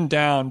shin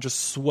down just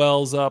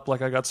swells up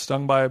like I got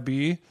stung by a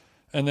bee.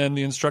 And then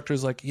the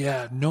instructor's like,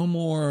 no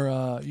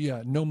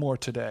more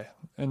today.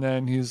 And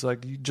then he's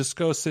like, you just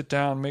go sit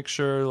down, make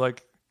sure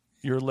like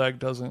your leg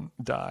doesn't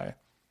die.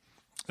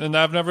 And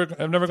I've never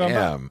gone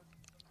back.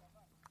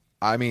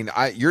 I mean,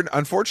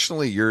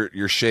 unfortunately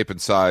your shape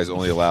and size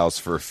only allows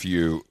for a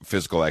few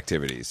physical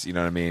activities. You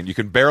know what I mean? You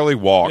can barely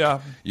walk.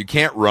 Yeah. You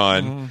can't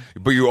run,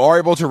 but you are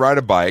able to ride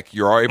a bike.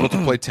 You are able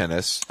to play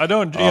tennis. I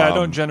don't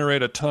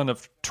generate a ton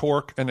of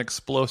torque and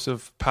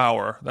explosive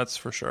power. That's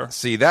for sure.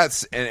 See,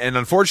 and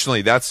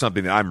unfortunately, that's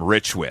something that I'm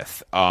rich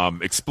with.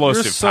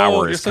 Explosive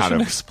power is you're such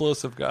an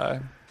explosive guy.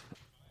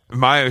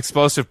 My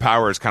explosive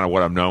power is kind of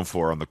what I'm known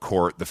for on the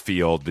court, the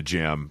field, the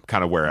gym,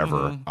 kind of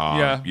wherever.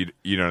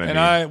 You know what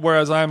I mean?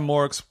 Whereas I'm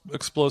more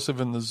explosive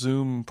in the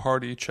Zoom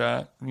party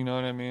chat. You know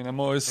what I mean? I'm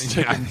always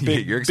taking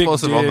you're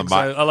explosive big on the mic.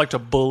 I like to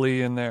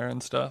bully in there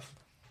and stuff.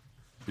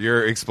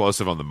 You're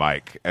explosive on the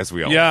mic, as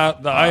we all know. Yeah,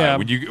 I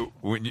am.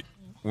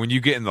 when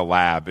you get in the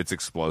lab, it's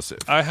explosive.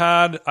 I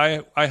had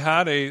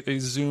a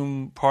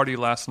Zoom party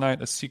last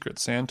night, a Secret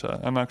Santa.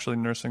 I'm actually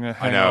nursing a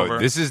hangover. I know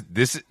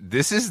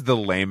this is the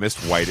lamest,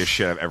 whitest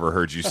shit I've ever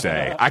heard you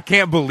say. I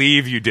can't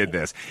believe you did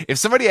this. If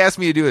somebody asked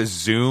me to do a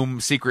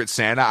Zoom Secret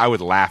Santa, I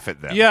would laugh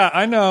at them. Yeah,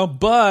 I know,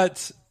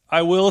 but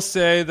I will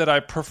say that I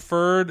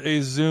preferred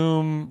a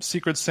Zoom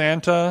Secret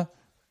Santa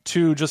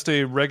to just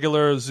a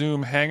regular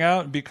Zoom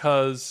hangout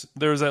because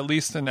there's at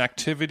least an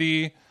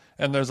activity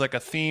and there's like a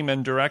theme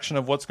and direction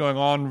of what's going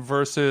on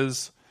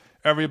versus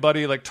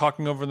everybody like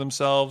talking over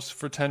themselves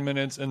for 10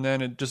 minutes and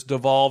then it just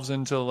devolves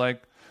into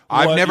like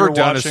I've never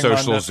done a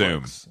social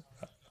Zoom.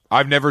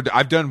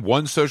 I've done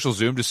one social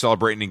Zoom to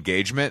celebrate an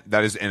engagement.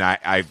 That is, and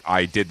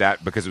I did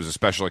that because it was a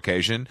special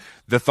occasion.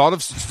 The thought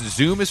of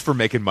Zoom is for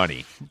making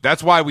money.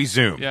 That's why we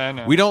Zoom. Yeah, I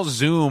know. We don't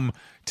Zoom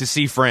to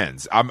see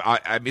friends.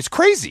 It's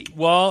crazy.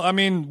 Well, I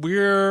mean,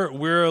 we're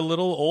a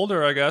little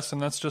older, I guess, and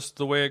that's just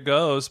the way it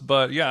goes.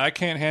 But yeah, I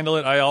can't handle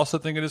it. I also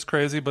think it is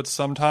crazy, but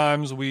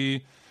sometimes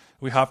we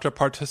have to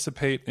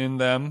participate in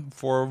them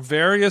for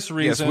various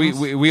reasons.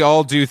 Yes, we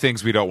all do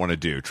things we don't want to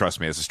do.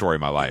 Trust me, it's a story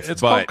of my life. It's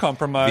called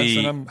compromise,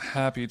 and I'm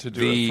happy to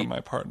do it for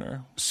my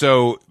partner.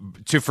 So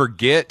to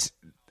forget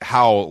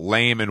how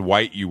lame and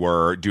white you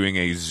were doing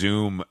a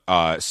Zoom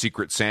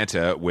Secret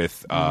Santa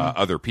with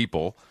other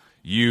people,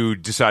 you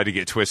decided to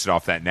get twisted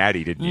off that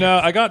natty, didn't you? No,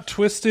 I got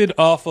twisted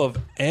off of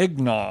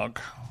eggnog.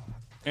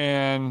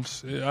 And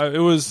it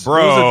was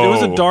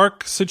a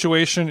dark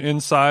situation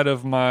inside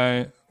of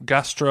my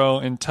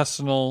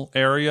gastrointestinal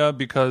area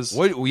because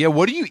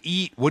what do you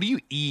eat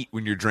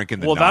when you're drinking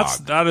the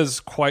nog? That is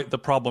quite the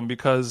problem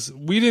because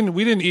we didn't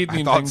eat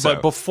anything,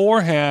 but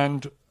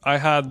beforehand I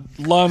had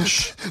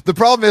lunch. The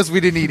problem is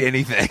we didn't eat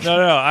anything. No,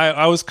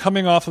 I was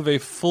coming off of a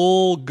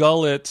full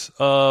gullet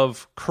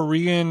of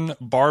Korean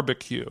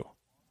barbecue.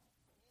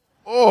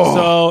 Oh.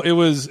 So it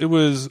was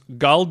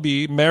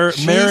galbi,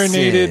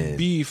 marinated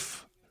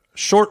beef,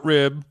 short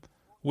rib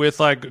with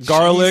like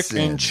garlic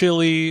and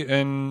chili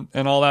and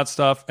all that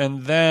stuff,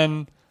 and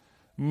then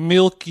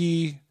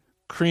milky,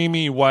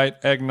 creamy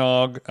white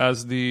eggnog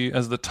as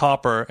the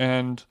topper.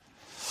 And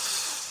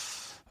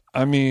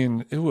I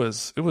mean, it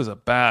was a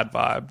bad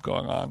vibe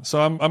going on. So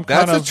I'm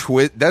kind of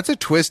that's a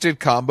twisted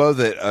combo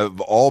that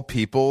of all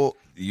people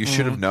you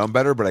should have known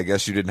better, but I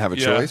guess you didn't have a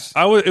choice.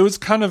 It was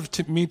kind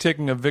of me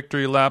taking a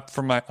victory lap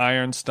for my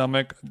iron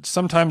stomach.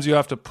 Sometimes you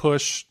have to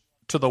push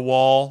to the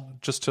wall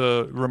just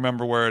to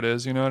remember where it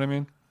is. You know what I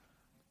mean?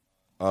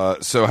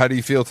 So how do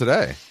you feel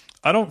today?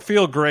 I don't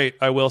feel great.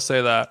 I will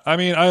say that. I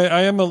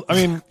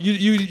mean,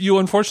 you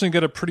unfortunately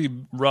get a pretty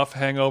rough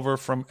hangover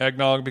from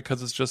eggnog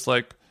because it's just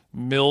like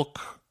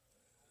milk,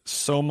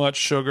 so much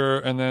sugar,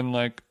 and then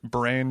like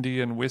brandy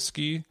and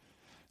whiskey.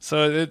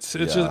 So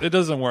it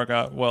doesn't work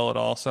out well at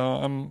all. So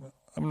I'm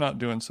not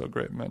doing so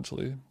great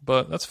mentally,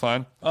 but that's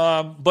fine.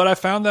 But I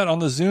found that on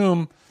the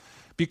Zoom,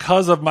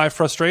 because of my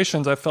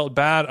frustrations, I felt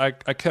bad.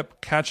 I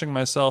kept catching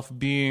myself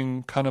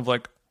being kind of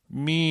like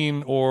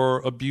mean or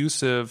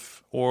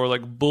abusive or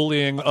like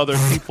bullying other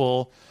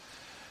people.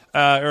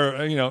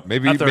 Or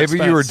maybe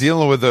you were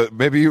dealing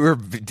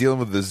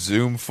with a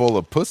Zoom full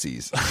of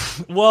pussies.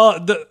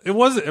 Well, it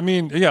wasn't. I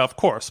mean, yeah, of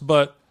course,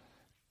 but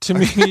to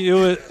me, it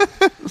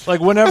was like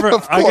whenever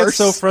I get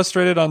so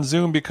frustrated on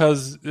Zoom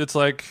because it's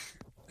like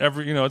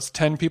it's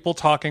 10 people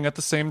talking at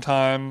the same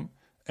time,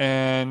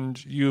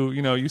 and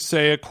you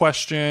say a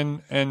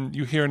question and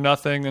you hear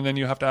nothing, and then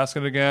you have to ask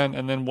it again,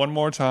 and then one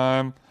more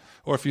time,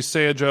 or if you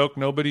say a joke,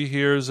 nobody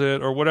hears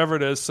it, or whatever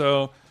it is.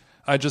 So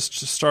I just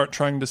start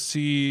trying to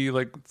see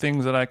like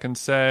things that I can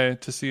say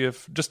to see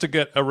if just to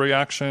get a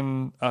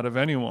reaction out of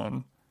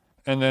anyone.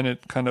 And then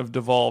it kind of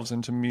devolves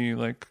into me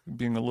like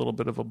being a little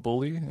bit of a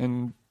bully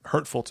and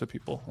hurtful to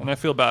people. And I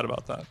feel bad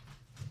about that.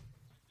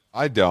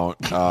 I don't.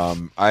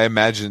 I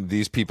imagine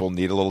these people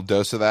need a little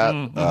dose of that.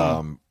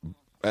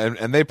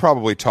 And they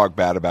probably talk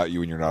bad about you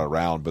when you're not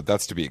around, but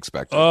that's to be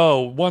expected.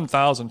 Oh,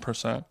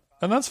 1,000%.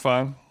 And that's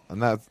fine.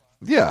 And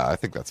I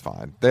think that's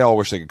fine. They all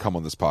wish they could come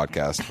on this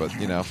podcast, but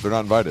they're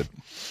not invited.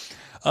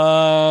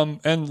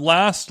 And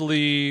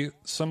lastly,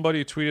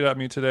 somebody tweeted at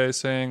me today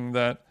saying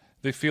that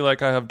they feel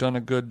like I have done a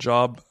good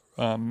job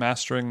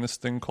mastering this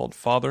thing called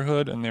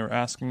fatherhood, and they were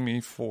asking me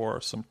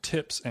for some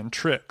tips and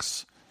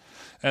tricks.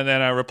 And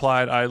then I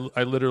replied,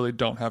 I literally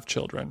don't have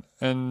children.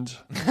 And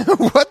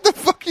what the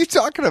fuck are you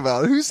talking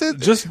about? Who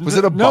said? Was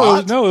it a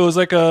bot? No, it was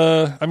like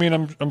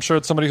I'm sure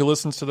it's somebody who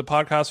listens to the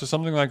podcast or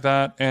something like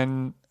that.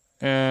 And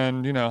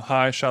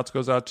hi, shouts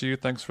goes out to you.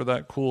 Thanks for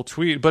that cool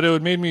tweet. But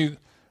it made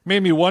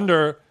me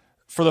wonder,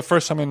 for the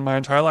first time in my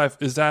entire life,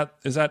 is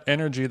that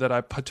energy that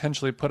I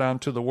potentially put out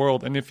into the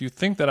world? And if you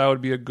think that I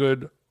would be a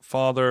good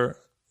father,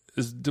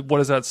 what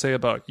does that say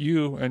about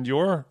you and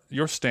your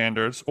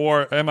standards?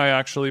 Or am I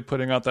actually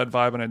putting out that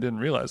vibe and I didn't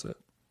realize it?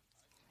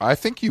 I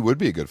think you would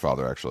be a good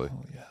father, actually.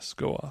 Oh, yes,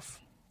 go off,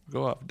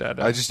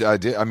 Dad. I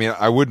did. I mean,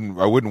 I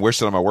wouldn't wish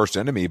that on my worst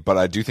enemy, but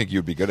I do think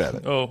you'd be good at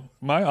it. Oh,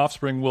 my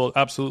offspring will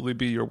absolutely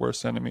be your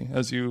worst enemy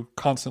as you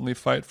constantly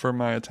fight for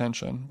my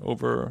attention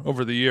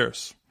over the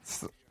years.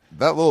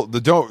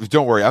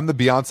 Don't worry. I'm the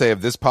Beyonce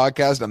of this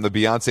podcast. I'm the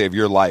Beyonce of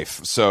your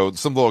life. So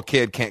some little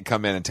kid can't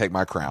come in and take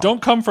my crown.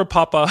 Don't come for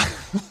Papa.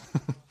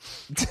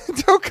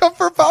 Don't come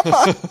for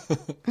Papa.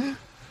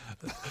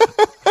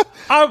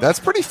 That's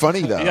pretty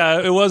funny, though.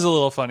 Yeah, it was a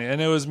little funny,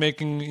 and it was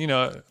making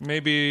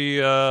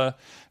maybe. I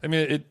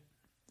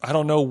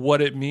don't know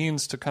what it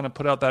means to kind of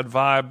put out that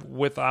vibe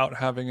without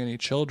having any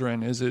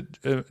children. Is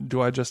it?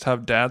 Do I just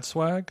have dad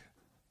swag?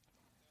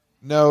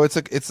 No, it's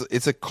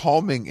a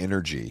calming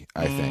energy.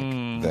 I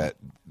think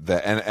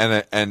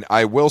and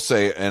I will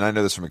say, and I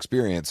know this from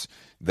experience,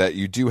 that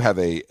you do have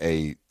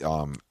a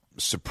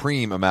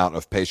supreme amount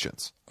of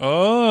patience.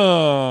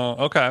 Oh,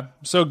 okay.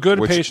 So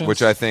good patience,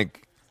 which I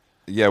think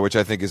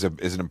is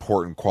an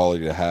important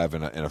quality to have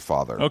in a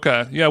father.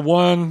 Okay, yeah.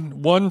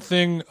 One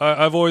thing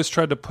I've always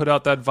tried to put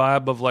out that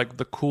vibe of like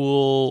the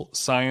cool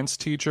science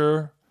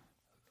teacher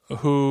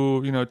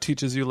who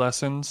teaches you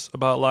lessons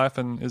about life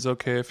and is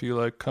okay if you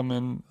like come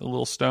in a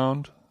little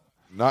stoned.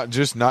 Not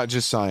just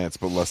science,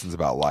 but lessons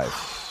about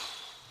life.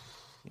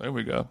 There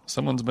we go.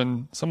 Someone's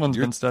been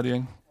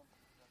studying.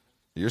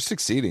 You're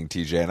succeeding,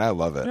 TJ, and I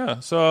love it. Yeah.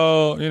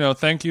 So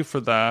thank you for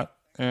that,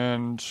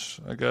 and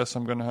I guess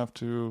I'm gonna have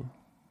to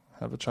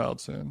have a child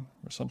soon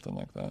or something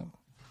like that.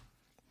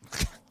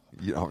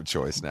 You don't have a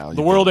choice now.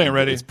 The world ain't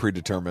ready. It's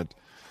predetermined.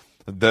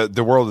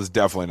 The world is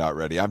definitely not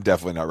ready. I'm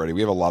definitely not ready.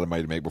 We have a lot of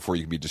money to make before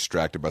you can be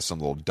distracted by some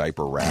little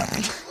diaper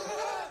rat.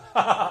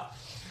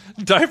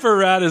 Diaper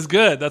rat is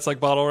good. That's like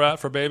bottle rat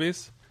for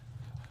babies.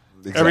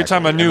 Exactly. Every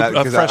time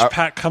a fresh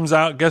pack comes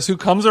out, guess who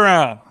comes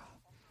around?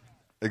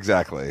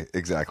 Exactly.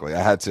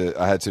 I had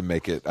to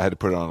make it. I had to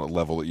put it on a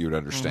level that you would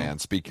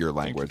understand. Speak your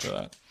language. Thank you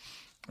for that.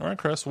 All right,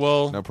 Chris.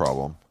 Well, no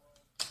problem.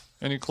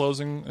 Any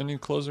closing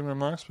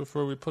remarks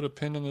before we put a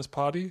pin in this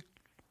potty?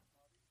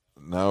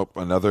 Nope.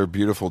 Another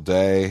beautiful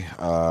day.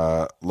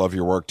 Love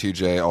your work,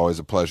 TJ. Always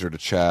a pleasure to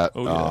chat.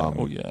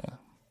 Oh yeah.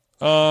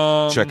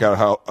 Check out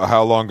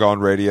How Long Gone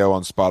Radio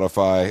on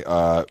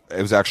Spotify.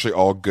 It was actually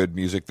all good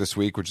music this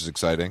week, which is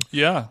exciting.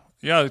 Yeah.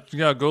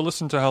 Go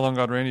listen to How Long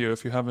Gone Radio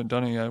if you haven't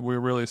done it yet. We're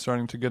really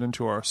starting to get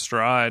into our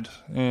stride,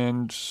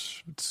 and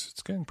it's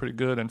getting pretty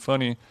good and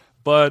funny.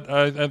 But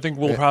I think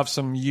we'll have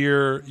some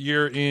year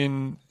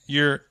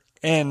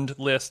end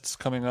lists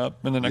coming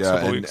up in the next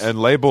couple weeks. And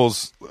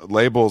labels,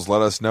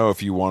 let us know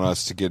if you want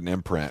us to get an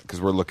imprint,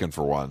 because we're looking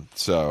for one.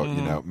 So,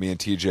 me and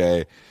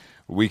TJ,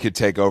 we could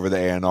take over the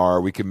A&R.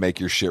 We could make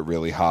your shit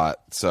really hot.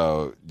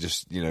 So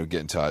just, get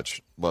in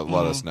touch. Let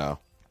us know.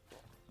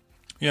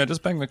 Yeah,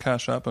 just bang the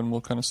Cash App and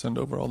we'll kind of send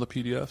over all the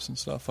PDFs and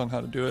stuff on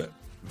how to do it.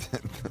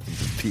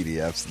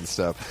 PDFs and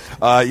stuff.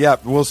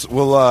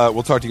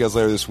 We'll talk to you guys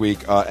later this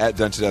week. At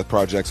Done to Death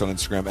Projects on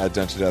Instagram, at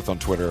Done to Death on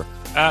Twitter.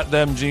 At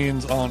Them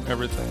Jeans on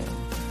everything.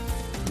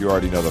 You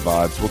already know the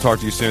vibes. We'll talk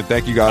to you soon.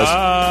 Thank you guys.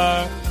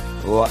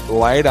 Bye.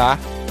 Later.